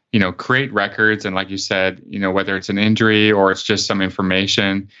 create records. And like you said, whether it's an injury or it's just some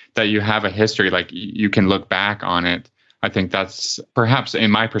information that you have a history, like you can look back on it. I think that's perhaps,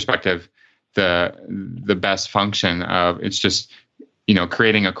 in my perspective, the best function of it's just,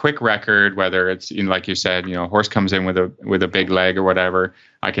 creating a quick record, whether it's, like you said, a horse comes in with a big leg or whatever,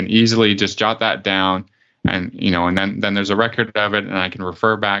 I can easily just jot that down and, and then there's a record of it and I can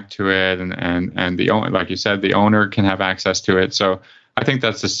refer back to it and the owner, like you said, the owner can have access to it. So I think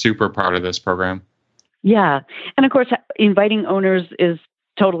that's a super part of this program. Yeah. And of course, inviting owners is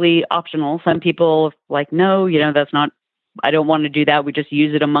totally optional. Some people like, no, that's not, I don't want to do that. We just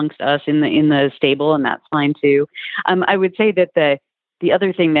use it amongst us in the stable, and that's fine too. I would say that the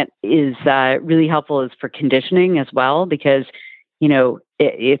other thing that is really helpful is for conditioning as well, because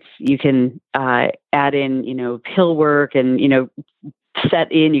it's you can add in hill work and set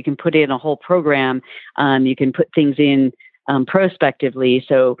in. You can put in a whole program. You can put things in prospectively.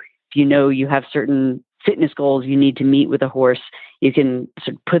 So if you have certain fitness goals you need to meet with a horse, you can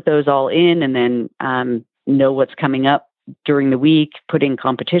sort of put those all in, and then know what's coming up during the week, put in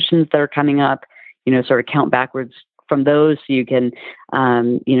competitions that are coming up, sort of count backwards from those so you can,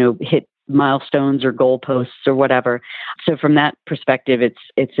 hit milestones or goalposts or whatever. So from that perspective,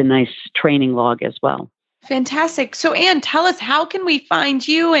 it's a nice training log as well. Fantastic. So Anne, tell us, how can we find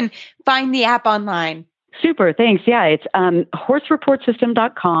you and find the app online? Super. Thanks. Yeah, it's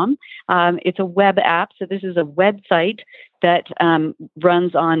horsereportsystem.com. It's a web app. So this is a website that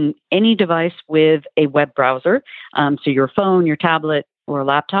runs on any device with a web browser. So your phone, your tablet, or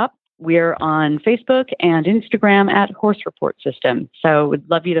laptop. We're on Facebook and Instagram at Horse Report System. So we'd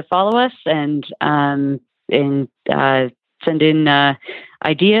love you to follow us and send in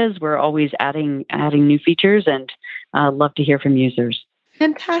ideas. We're always adding new features, and love to hear from users.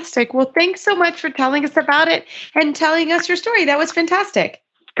 Fantastic. Well, thanks so much for telling us about it and telling us your story. That was fantastic.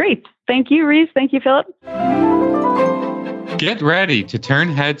 Great. Thank you, Reese. Thank you, Philip. Get ready to turn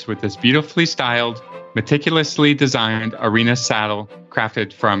heads with this beautifully styled, meticulously designed arena saddle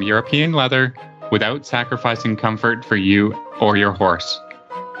crafted from European leather without sacrificing comfort for you or your horse.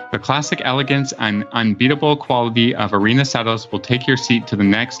 The classic elegance and unbeatable quality of arena saddles will take your seat to the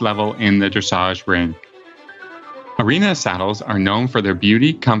next level in the dressage ring. Arena saddles are known for their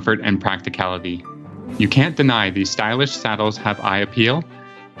beauty, comfort, and practicality. You can't deny these stylish saddles have eye appeal,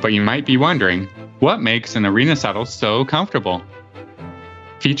 but you might be wondering, what makes an arena saddle so comfortable?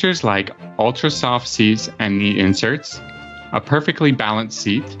 Features like ultra soft seats and knee inserts, a perfectly balanced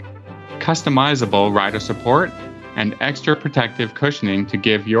seat, customizable rider support, and extra protective cushioning to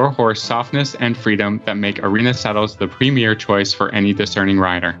give your horse softness and freedom that make arena saddles the premier choice for any discerning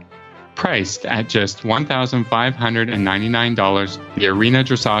rider. Priced at just $1,599, the Arena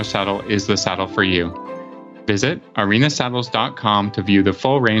Dressage Saddle is the saddle for you. Visit arenasaddles.com to view the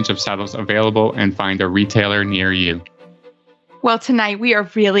full range of saddles available and find a retailer near you. Well, tonight we are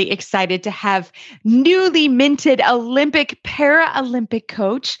really excited to have newly minted Olympic Paralympic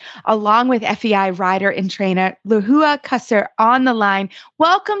coach, along with FEI rider and trainer Lahua Kusser on the line.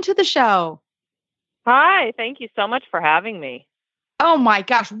 Welcome to the show. Hi, thank you so much for having me. Oh my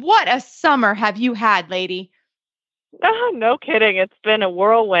gosh, what a summer have you had, lady? Oh, no kidding. It's been a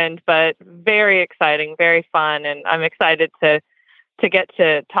whirlwind, but very exciting, very fun, and I'm excited to get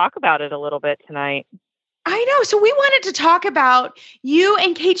to talk about it a little bit tonight. I know. So we wanted to talk about you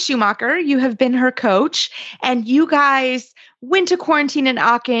and Kate Schumacher. You have been her coach, and you guys went to quarantine in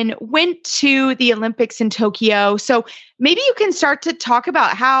Aachen, went to the Olympics in Tokyo. So maybe you can start to talk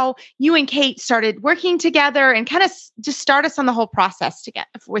about how you and Kate started working together and kind of just start us on the whole process together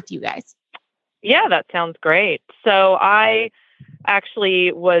with you guys. Yeah, that sounds great. So I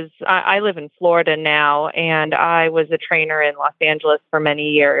live in Florida now, and I was a trainer in Los Angeles for many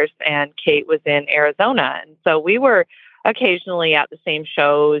years, and Kate was in Arizona. And so we were occasionally at the same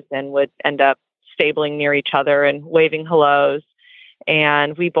shows and would end up stabling near each other and waving hellos.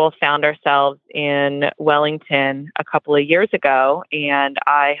 And we both found ourselves in Wellington a couple of years ago, and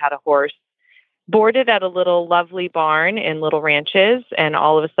I had a horse boarded at a little lovely barn in Little Ranches, and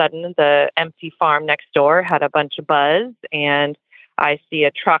all of a sudden the empty farm next door had a bunch of buzz, and I see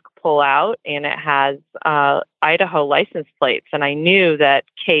a truck pull out, and it has Idaho license plates. And I knew that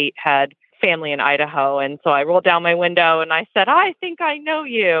Kate had family in Idaho. And so I rolled down my window and I said, I think I know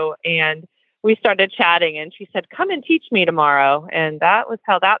you. And we started chatting, and she said, come and teach me tomorrow. And that was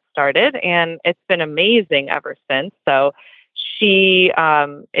how that started. And it's been amazing ever since. So she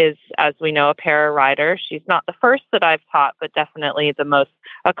is, as we know, a para rider. She's not the first that I've taught, but definitely the most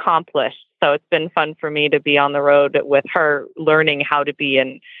accomplished. So it's been fun for me to be on the road with her, learning how to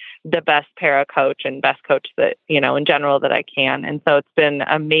be the best para coach and best coach that, in general that I can. And so it's been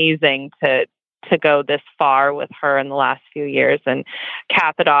amazing to go this far with her in the last few years and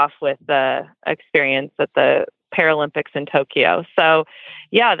cap it off with the experience at the Paralympics in Tokyo. So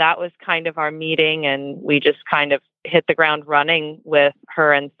yeah, that was kind of our meeting, and we just kind of hit the ground running with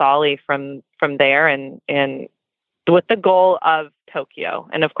her and Solly from there and with the goal of Tokyo.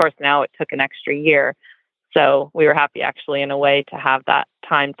 And of course, now it took an extra year. So we were happy, actually, in a way, to have that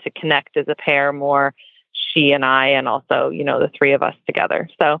time to connect as a pair more, she and I, and also, the three of us together.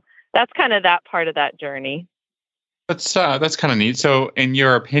 So that's kind of that part of that journey. That's kind of neat. So in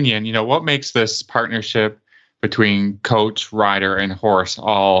your opinion, what makes this partnership between coach, rider, and horse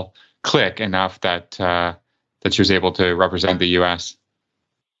all click enough that she was able to represent the U.S.?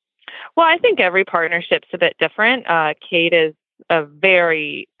 Well, I think every partnership's a bit different. Kate is a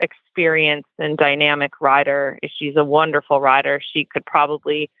very experienced and dynamic rider. She's a wonderful rider. She could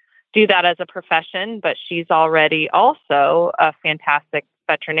probably do that as a profession, but she's already also a fantastic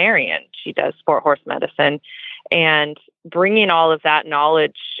veterinarian. She does sport horse medicine, and bringing all of that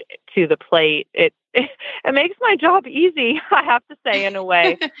knowledge to the plate, it makes my job easy, I have to say, in a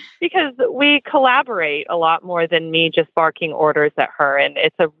way, because we collaborate a lot more than me just barking orders at her. And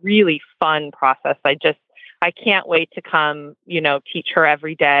it's a really fun process. I can't wait to come, teach her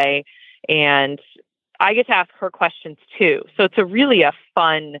every day. And I get to ask her questions too. So it's really a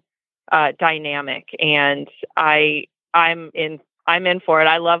fun dynamic. And I'm in for it.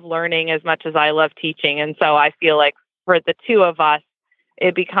 I love learning as much as I love teaching. And so I feel like for the two of us,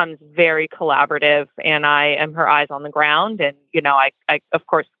 it becomes very collaborative, and I am her eyes on the ground. And, I of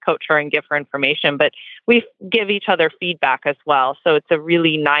course coach her and give her information, but we give each other feedback as well. So it's a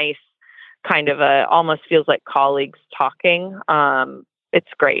really nice kind of almost feels like colleagues talking.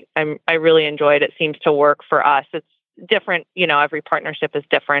 It's great. I really enjoy it. It seems to work for us. It's different. Every partnership is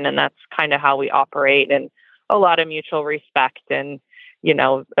different, and that's kind of how we operate, and a lot of mutual respect and,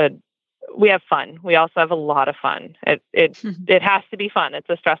 we have fun. We also have a lot of fun. It has to be fun. It's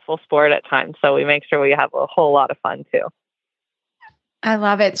a stressful sport at times, so we make sure we have a whole lot of fun too. I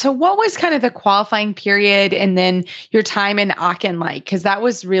love it. So what was kind of the qualifying period and then your time in Aachen like? Because that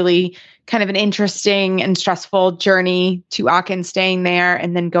was really kind of an interesting and stressful journey to Aachen, staying there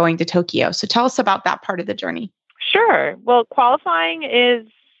and then going to Tokyo. So tell us about that part of the journey. Sure. Well, qualifying is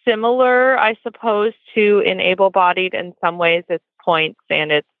similar, I suppose, to an able-bodied in some ways. It's points,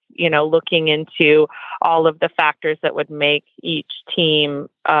 and it's, looking into all of the factors that would make each team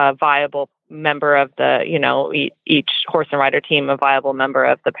a viable member of the, each horse and rider team a viable member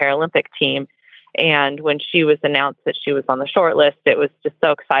of the Paralympic team. And when she was announced that she was on the short list, it was just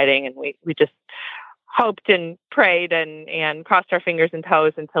so exciting. And we just hoped and prayed and crossed our fingers and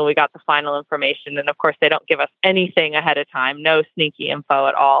toes until we got the final information. And of course, they don't give us anything ahead of time, no sneaky info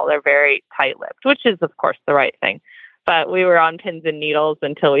at all. They're very tight-lipped, which is, of course, the right thing. But we were on pins and needles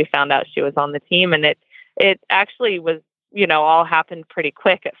until we found out she was on the team. And it actually was, all happened pretty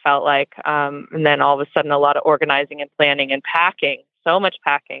quick, it felt like. And then all of a sudden, a lot of organizing and planning and packing, so much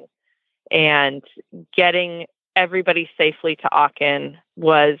packing. And getting everybody safely to Aachen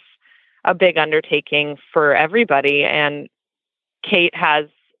was a big undertaking for everybody. And Kate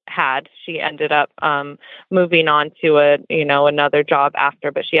she ended up moving on to another job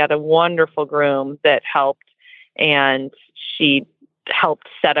after, but she had a wonderful groom that helped, and she helped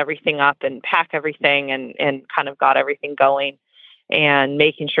set everything up and pack everything and kind of got everything going, and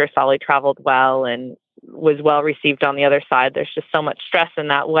making sure Solly traveled well and was well received on the other side. There's just so much stress in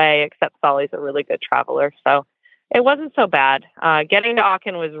that way, except Solly's a really good traveler. So it wasn't so bad. Getting to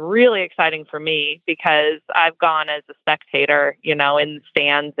Aachen was really exciting for me because I've gone as a spectator, in the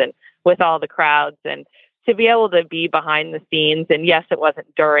stands and with all the crowds, and to be able to be behind the scenes. And yes, it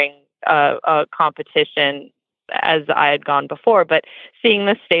wasn't during a competition as I had gone before, but seeing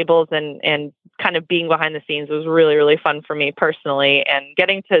the stables and kind of being behind the scenes was really, really fun for me personally. And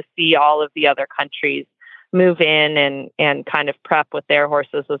getting to see all of the other countries move in and kind of prep with their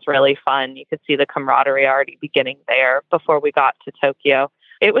horses was really fun. You could see the camaraderie already beginning there before we got to Tokyo.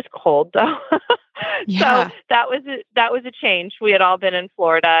 It was cold though. Yeah. So that was a change. We had all been in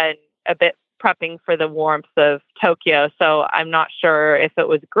Florida and a bit prepping for the warmth of Tokyo. So I'm not sure if it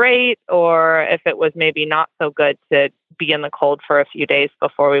was great or if it was maybe not so good to be in the cold for a few days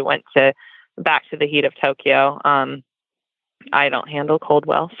before we went back to the heat of Tokyo. I don't handle cold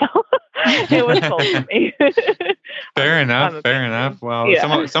well, so it was cold for me. Fair enough. Well,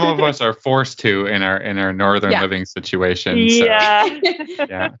 yeah. some of us are forced to in our northern living situation. So. Yeah.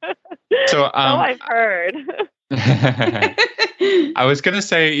 Yeah. So I've heard. I was gonna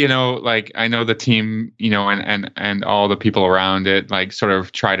say, I know the team, and all the people around it, like sort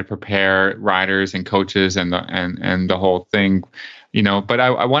of try to prepare riders and coaches and the whole thing, But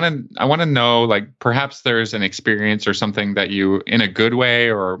I want to know, like, perhaps there's an experience or something that you, in a good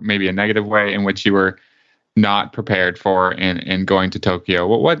way or maybe a negative way, in which you were not prepared for in going to Tokyo.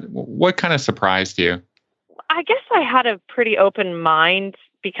 What kind of surprised you? I guess I had a pretty open mind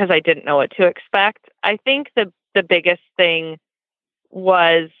because I didn't know what to expect. I think the biggest thing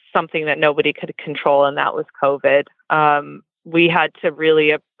was something that nobody could control, and that was COVID. We had to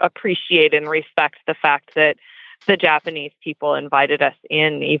really appreciate and respect the fact that the Japanese people invited us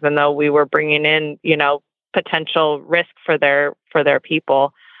in, even though we were bringing in, potential risk for their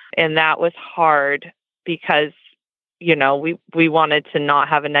people. And that was hard because, we wanted to not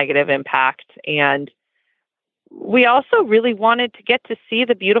have a negative impact. And we also really wanted to get to see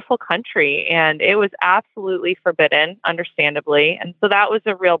the beautiful country, and it was absolutely forbidden, understandably. And so that was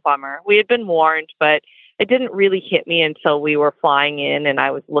a real bummer. We had been warned, but it didn't really hit me until we were flying in and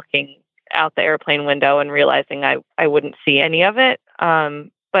I was looking out the airplane window and realizing I wouldn't see any of it.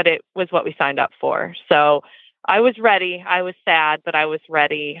 But it was what we signed up for. So I was ready. I was sad, but I was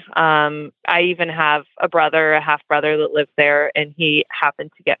ready. I even have a half brother that lives there, and he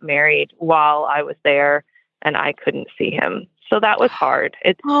happened to get married while I was there, and I couldn't see him. So that was hard.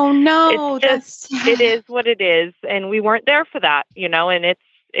 It is what it is. And we weren't there for that, and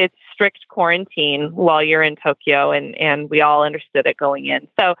it's strict quarantine while you're in Tokyo, and we all understood it going in.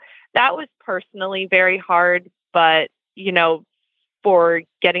 So that was personally very hard, but, for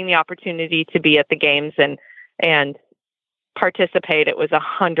getting the opportunity to be at the games and participate, it was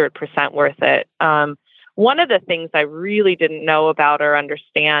 100% worth it. One of the things I really didn't know about or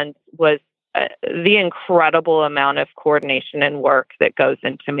understand was the incredible amount of coordination and work that goes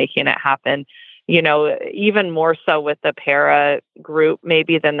into making it happen. Even more so with the para group,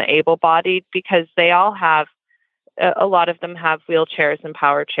 maybe than the able-bodied, because they all have, a lot of them have wheelchairs and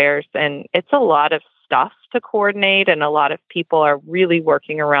power chairs, and it's a lot of stuff to coordinate, and a lot of people are really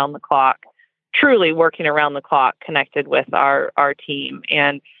working around the clock, truly working around the clock, connected with our team.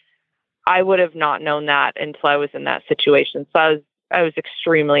 And I would have not known that until I was in that situation. So I was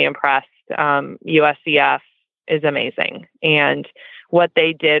extremely impressed. USDF is amazing, and what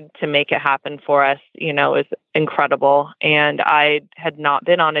they did to make it happen for us, is incredible. And I had not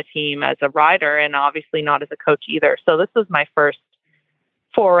been on a team as a rider, and obviously not as a coach either. So this was my first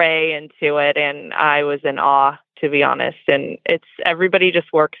foray into it, and I was in awe, to be honest. And everybody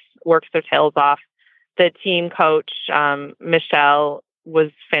just works their tails off. The team coach, Michelle,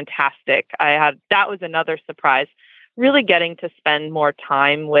 was fantastic. That was another surprise, really getting to spend more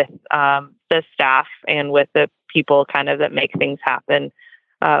time with the staff and with the people kind of that make things happen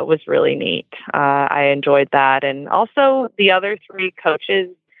was really neat. I enjoyed that. And also the other three coaches,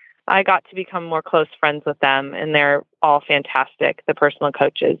 I got to become more close friends with them, and they're all fantastic, the personal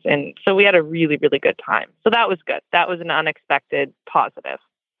coaches. And so we had a really, really good time. So that was good. That was an unexpected positive.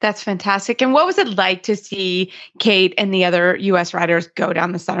 That's fantastic. And what was it like to see Kate and the other U.S. riders go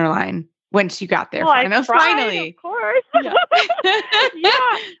down the center line once you got there? Finally, of course.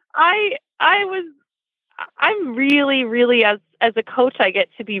 Yeah. I'm really, really, as a coach, I get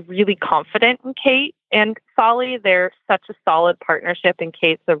to be really confident in Kate and Solly. They're such a solid partnership, and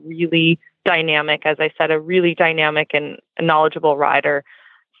Kate's a really dynamic, as I said, a really dynamic and knowledgeable rider.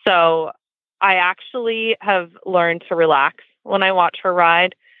 So I actually have learned to relax when I watch her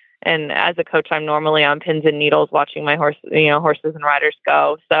ride. And as a coach, I'm normally on pins and needles watching my horses and riders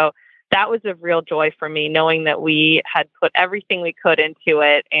go. So that was a real joy for me, knowing that we had put everything we could into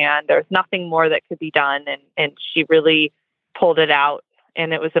it, and there's nothing more that could be done. And she really pulled it out,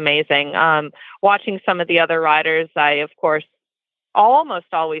 and it was amazing. Watching some of the other riders, I, of course, almost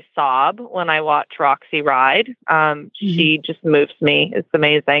always sob when I watch Roxy ride. She just moves me. It's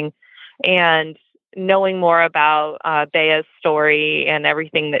amazing. And knowing more about Bea's story and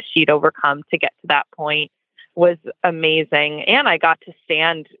everything that she'd overcome to get to that point was amazing. And I got to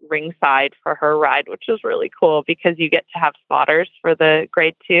stand ringside for her ride, which was really cool because you get to have spotters for the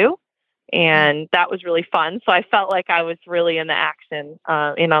grade 2. And that was really fun. So I felt like I was really in the action,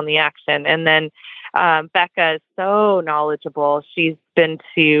 in on the action. And then Becca is so knowledgeable. She's been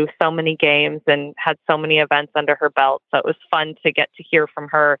to so many games and had so many events under her belt. So it was fun to get to hear from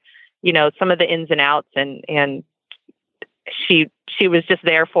her, some of the ins and outs, and she was just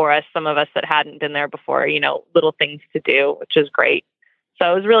there for us, some of us that hadn't been there before, little things to do, which is great.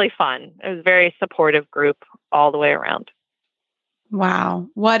 So it was really fun. It was a very supportive group all the way around. Wow.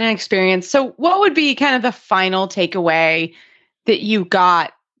 What an experience. So what would be kind of the final takeaway that you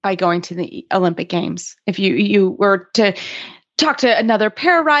got by going to the Olympic Games? If you were to talk to another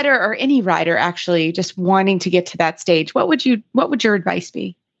para rider or any rider actually just wanting to get to that stage, what would your advice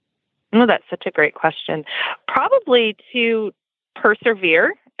be? Oh, that's such a great question. Probably to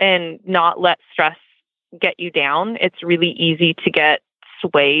persevere and not let stress get you down. It's really easy to get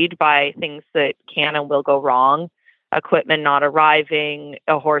swayed by things that can and will go wrong. Equipment not arriving,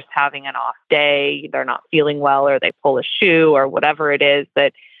 a horse having an off day, they're not feeling well, or they pull a shoe, or whatever it is,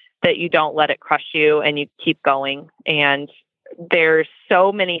 that you don't let it crush you and you keep going. And there's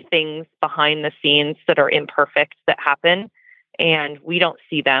so many things behind the scenes that are imperfect that happen, and we don't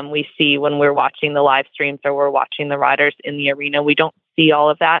see them. We see when we're watching the live streams or we're watching the riders in the arena, we don't see all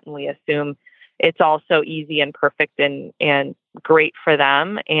of that, and we assume it's all so easy and perfect and great for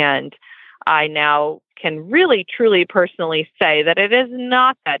them. And I now can really, truly, personally say that it is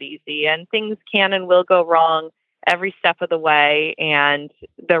not that easy, and things can and will go wrong every step of the way. And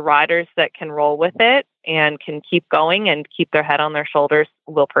the riders that can roll with it and can keep going and keep their head on their shoulders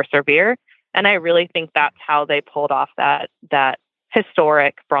will persevere. And I really think that's how they pulled off that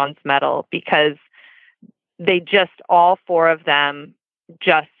historic bronze medal, because they just, all four of them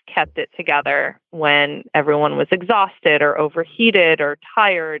just kept it together when everyone was exhausted or overheated or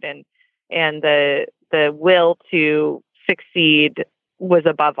tired, and the will to succeed was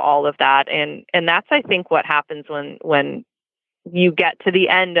above all of that. And that's, I think, what happens when you get to the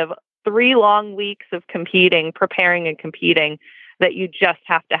end of 3 long weeks of preparing and competing, that you just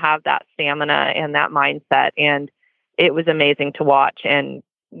have to have that stamina and that mindset. And it was amazing to watch, and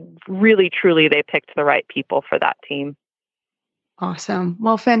really, truly, they picked the right people for that team. Awesome.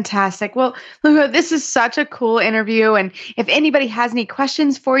 Well, fantastic. Well, Luca, this is such a cool interview. And if anybody has any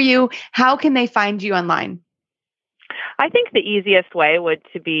questions for you, how can they find you online? I think the easiest way would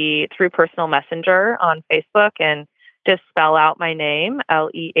to be through personal messenger on Facebook, and just spell out my name,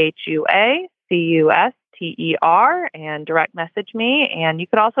 LEHUACUSTER, and direct message me. And you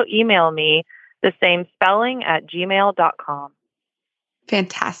could also email me the same spelling at gmail.com.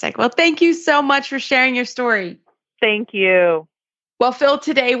 Fantastic. Well, thank you so much for sharing your story. Thank you. Well, Phil,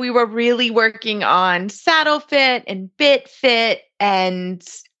 today we were really working on saddle fit and bit fit, and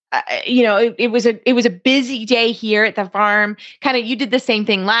it was a busy day here at the farm. Kind of, you did the same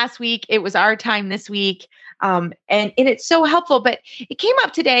thing last week. It was our time this week, and it's so helpful. But it came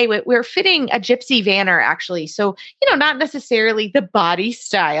up today. We're fitting a gypsy vanner, actually. So not necessarily the body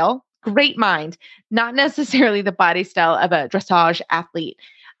style. Great mind, not necessarily the body style of a dressage athlete,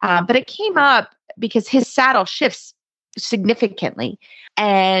 but it came up because his saddle shifts significantly.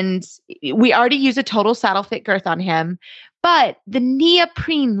 And we already use a total saddle fit girth on him, but the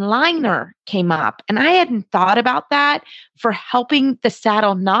neoprene liner came up. And I hadn't thought about that for helping the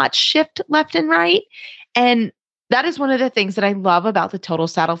saddle not shift left and right. And that is one of the things that I love about the total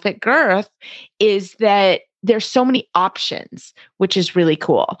saddle fit girth is that there's so many options, which is really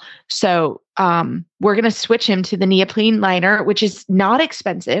cool. So we're going to switch him to the neoprene liner, which is not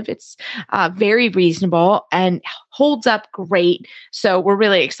expensive. It's very reasonable and holds up great. So we're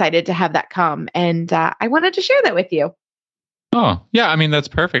really excited to have that come. And I wanted to share that with you. Oh, yeah. I mean, that's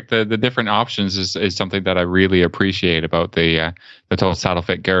perfect. The different options is something that I really appreciate about the total saddle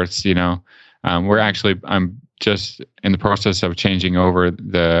fit girths. I'm just in the process of changing over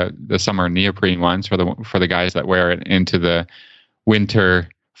the summer neoprene ones for the guys that wear it into the winter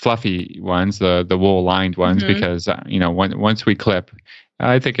fluffy ones, the wool lined ones, because once we clip,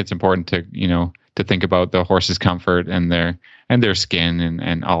 I think it's important to think about the horse's comfort and their skin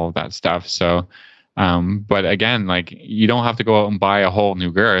and all of that stuff. So, but again, like you don't have to go out and buy a whole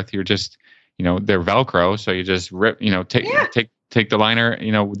new girth. You're just they're Velcro, so you just rip take the liner,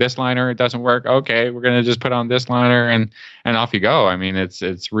 this liner, it doesn't work. Okay, we're going to just put on this liner and off you go. I mean,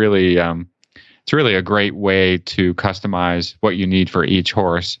 it's really a great way to customize what you need for each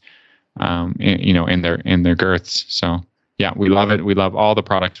horse, in their girths. So yeah, we love it. We love all the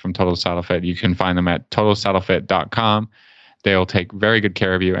products from Total Saddle Fit. You can find them at totalsaddlefit.com. They'll take very good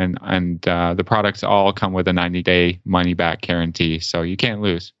care of you, and the products all come with a 90-day money-back guarantee, so you can't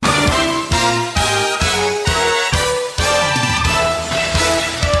lose.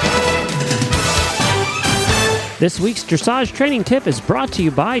 This week's dressage training tip is brought to you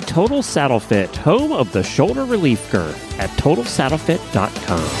by Total Saddle Fit, home of the shoulder relief girth at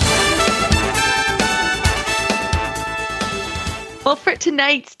totalsaddlefit.com. Well, for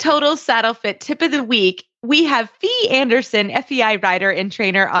tonight's Total Saddle Fit tip of the week, we have Fee Anderson, FEI rider and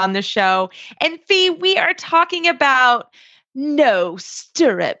trainer on the show. And Fee, we are talking about No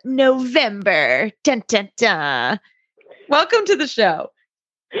Stirrup November. Dun, dun, dun. Welcome to the show.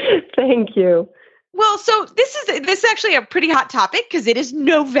 Thank you. Well, so this is actually a pretty hot topic because it is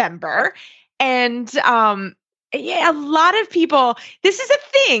November, and a lot of people. This is a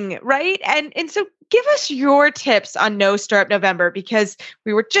thing, right? And so, give us your tips on No Stirrup November, because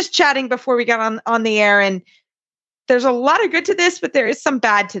we were just chatting before we got on the air, and there's a lot of good to this, but there is some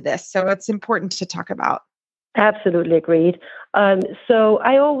bad to this. So it's important to talk about. Absolutely agreed. So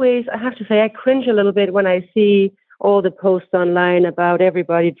I have to say, I cringe a little bit when I see all the posts online about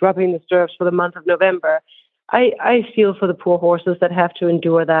everybody dropping the stirrups for the month of November. I feel for the poor horses that have to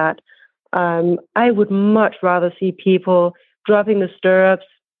endure that. I would much rather see people dropping the stirrups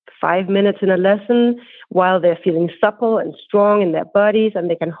 5 minutes in a lesson while they're feeling supple and strong in their bodies, and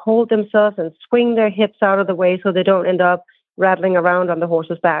they can hold themselves and swing their hips out of the way so they don't end up rattling around on the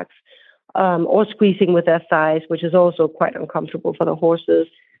horses' backs, or squeezing with their thighs, which is also quite uncomfortable for the horses.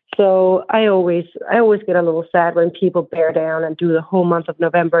 So I always get a little sad when people bear down and do the whole month of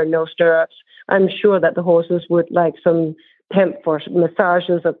November no stirrups. I'm sure that the horses would like some pimp for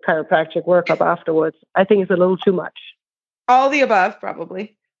massages or chiropractic workup afterwards. I think it's a little too much. All the above,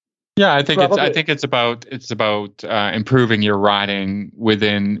 probably. Yeah, I think it's about improving your riding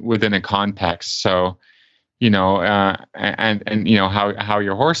within a context. So, and how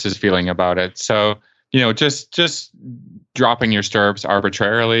your horse is feeling about it. So, just dropping your stirrups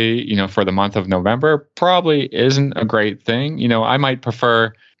arbitrarily, for the month of November probably isn't a great thing. I might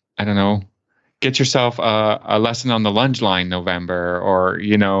prefer, I don't know, get yourself a lesson on the lunge line November, or,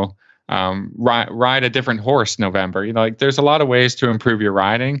 ride a different horse November. Like there's a lot of ways to improve your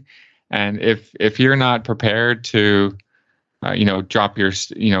riding. And if you're not prepared to, drop your,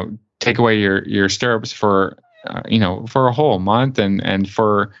 take away your stirrups for a whole month and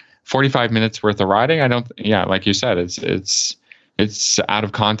for 45 minutes worth of riding, like you said, it's out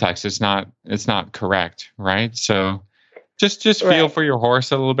of context. It's not correct. Right. So just feel for your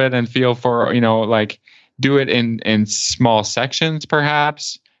horse a little bit and feel for, do it in small sections,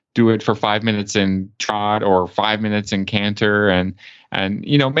 perhaps. do it for 5 minutes in trot or 5 minutes in canter, and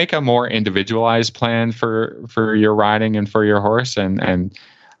make a more individualized plan for your riding and for your horse, and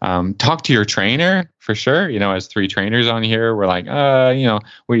talk to your trainer for sure. As 3 trainers on here, we're like,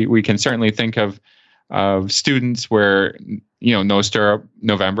 we can certainly think of students where, no stirrup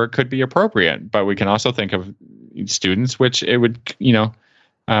November could be appropriate, but we can also think of students which it would,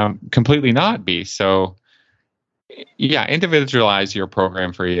 completely not be. So yeah, individualize your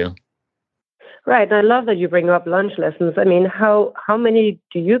program for you. Right. And I love that you bring up lunch lessons. I mean, how many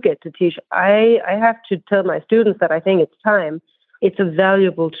do you get to teach? I have to tell my students that I think it's time. It's a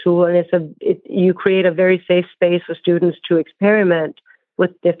valuable tool, and you create a very safe space for students to experiment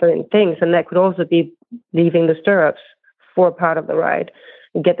with different things. And that could also be leaving the stirrups for part of the ride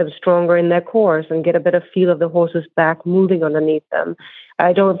and get them stronger in their cores and get a better feel of the horse's back moving underneath them.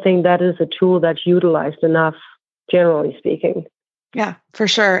 I don't think that is a tool that's utilized enough, generally speaking. Yeah, for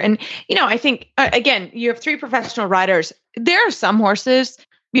sure. And, I think, again, you have 3 professional riders. There are some horses,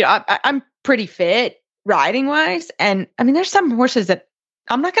 I'm pretty fit riding wise. And I mean, there's some horses that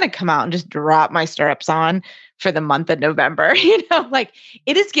I'm not going to come out and just drop my stirrups on for the month of November. Like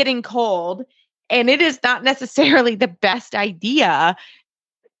it is getting cold, and it is not necessarily the best idea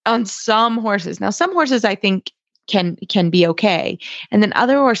on some horses. Now, some horses I think can be okay. And then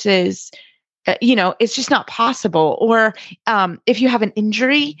other horses, it's just not possible. Or if you have an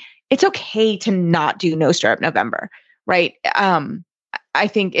injury, it's okay to not do no stirrup November, right? I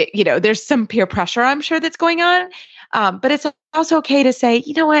think, there's some peer pressure, I'm sure, that's going on. But it's also okay to say,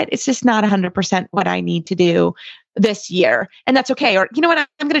 you know what, it's just not 100% what I need to do this year. And that's okay. Or, you know what,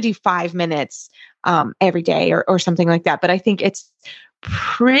 I'm going to do 5 minutes every day or something like that. But I think it's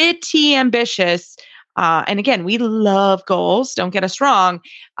pretty ambitious. And again, we love goals, don't get us wrong.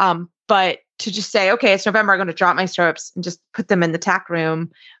 But to just say, okay, it's November, I'm going to drop my stirrups and just put them in the tack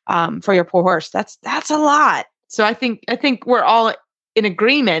room for your poor horse. That's a lot. So I think we're all in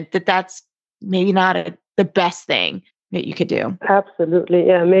agreement that that's maybe not the best thing that you could do. Absolutely.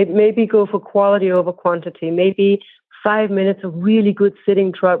 Yeah. Maybe go for quality over quantity. Maybe 5 minutes of really good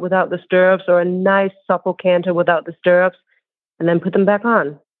sitting trot without the stirrups, or a nice supple canter without the stirrups, and then put them back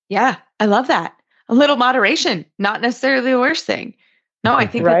on. Yeah. I love that. A little moderation, not necessarily the worst thing. No, I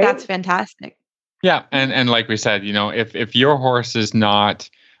think right? that's fantastic. Yeah. And like we said, if your horse is not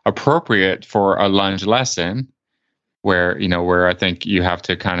appropriate for a lunge lesson, where I think you have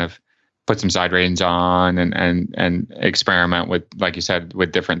to kind of put some side reins on and experiment with, like you said,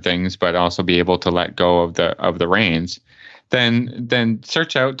 with different things, but also be able to let go of the reins, then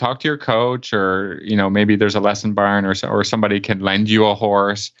search out, talk to your coach, or maybe there's a lesson barn or somebody can lend you a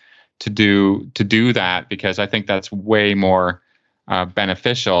horse to do that, because I think that's way more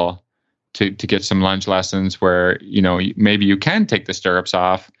beneficial to get some lunge lessons where maybe you can take the stirrups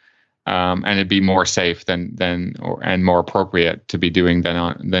off. And it'd be more safe and more appropriate to be doing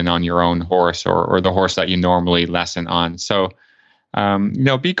than on your own horse or the horse that you normally lesson on. So,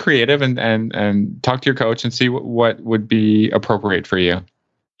 be creative and talk to your coach and see what would be appropriate for you.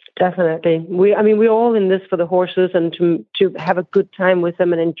 Definitely. We're all in this for the horses and to have a good time with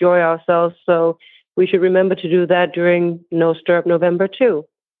them and enjoy ourselves. So we should remember to do that during No Stirrup November too.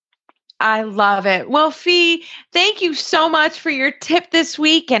 I love it. Well, Fee, thank you so much for your tip this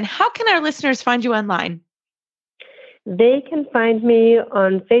week. And how can our listeners find you online? They can find me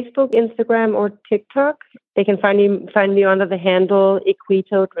on Facebook, Instagram, or TikTok. They can find me under the handle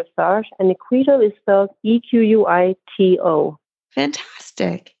Equito Dressage, and Equito is spelled EQUITO.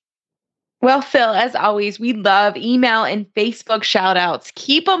 Fantastic. Well, Phil, as always, we love email and Facebook shout outs.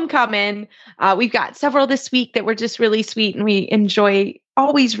 Keep them coming. We've got several this week that were just really sweet, and we enjoy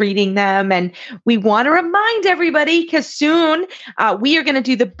always reading them. And we want to remind everybody, because soon we are going to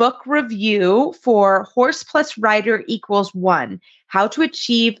do the book review for Horse Plus Rider Equals One: How to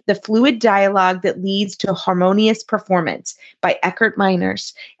Achieve the Fluid Dialogue That Leads to Harmonious Performance by Eckhart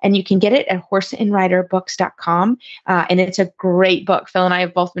Miners. And you can get it at horseandriderbooks.com. And it's a great book. Phil and I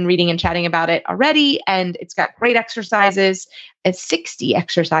have both been reading and chatting about it already. And it's got great exercises. It's 60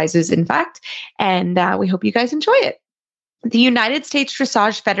 exercises, in fact. And we hope you guys enjoy it. The United States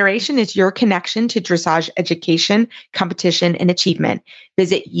Dressage Federation is your connection to dressage education, competition, and achievement.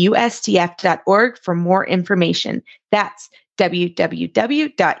 Visit USDF.org for more information. That's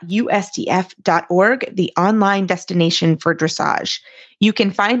www.usdf.org, the online destination for dressage. You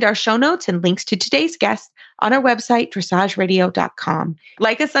can find our show notes and links to today's guest on our website, dressageradio.com.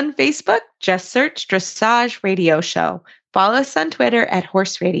 Like us on Facebook, just search Dressage Radio Show. Follow us on Twitter at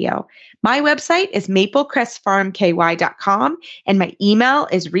Horse Radio. My website is maplecrestfarmky.com, and my email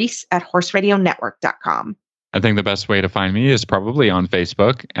is reese@horseradionetwork.com. I think the best way to find me is probably on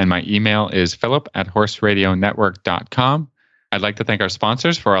Facebook, and my email is philip@horseradionetwork.com. I'd like to thank our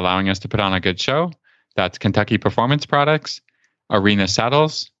sponsors for allowing us to put on a good show. That's Kentucky Performance Products, Arena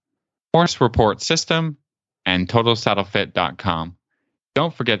Saddles, Horse Report System, and TotalSaddleFit.com.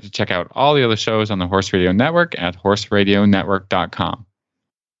 Don't forget to check out all the other shows on the Horse Radio Network at horseradionetwork.com.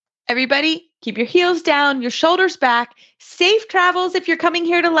 Everybody, keep your heels down, your shoulders back. Safe travels if you're coming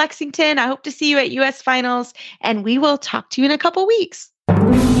here to Lexington. I hope to see you at US Finals, and we will talk to you in a couple weeks.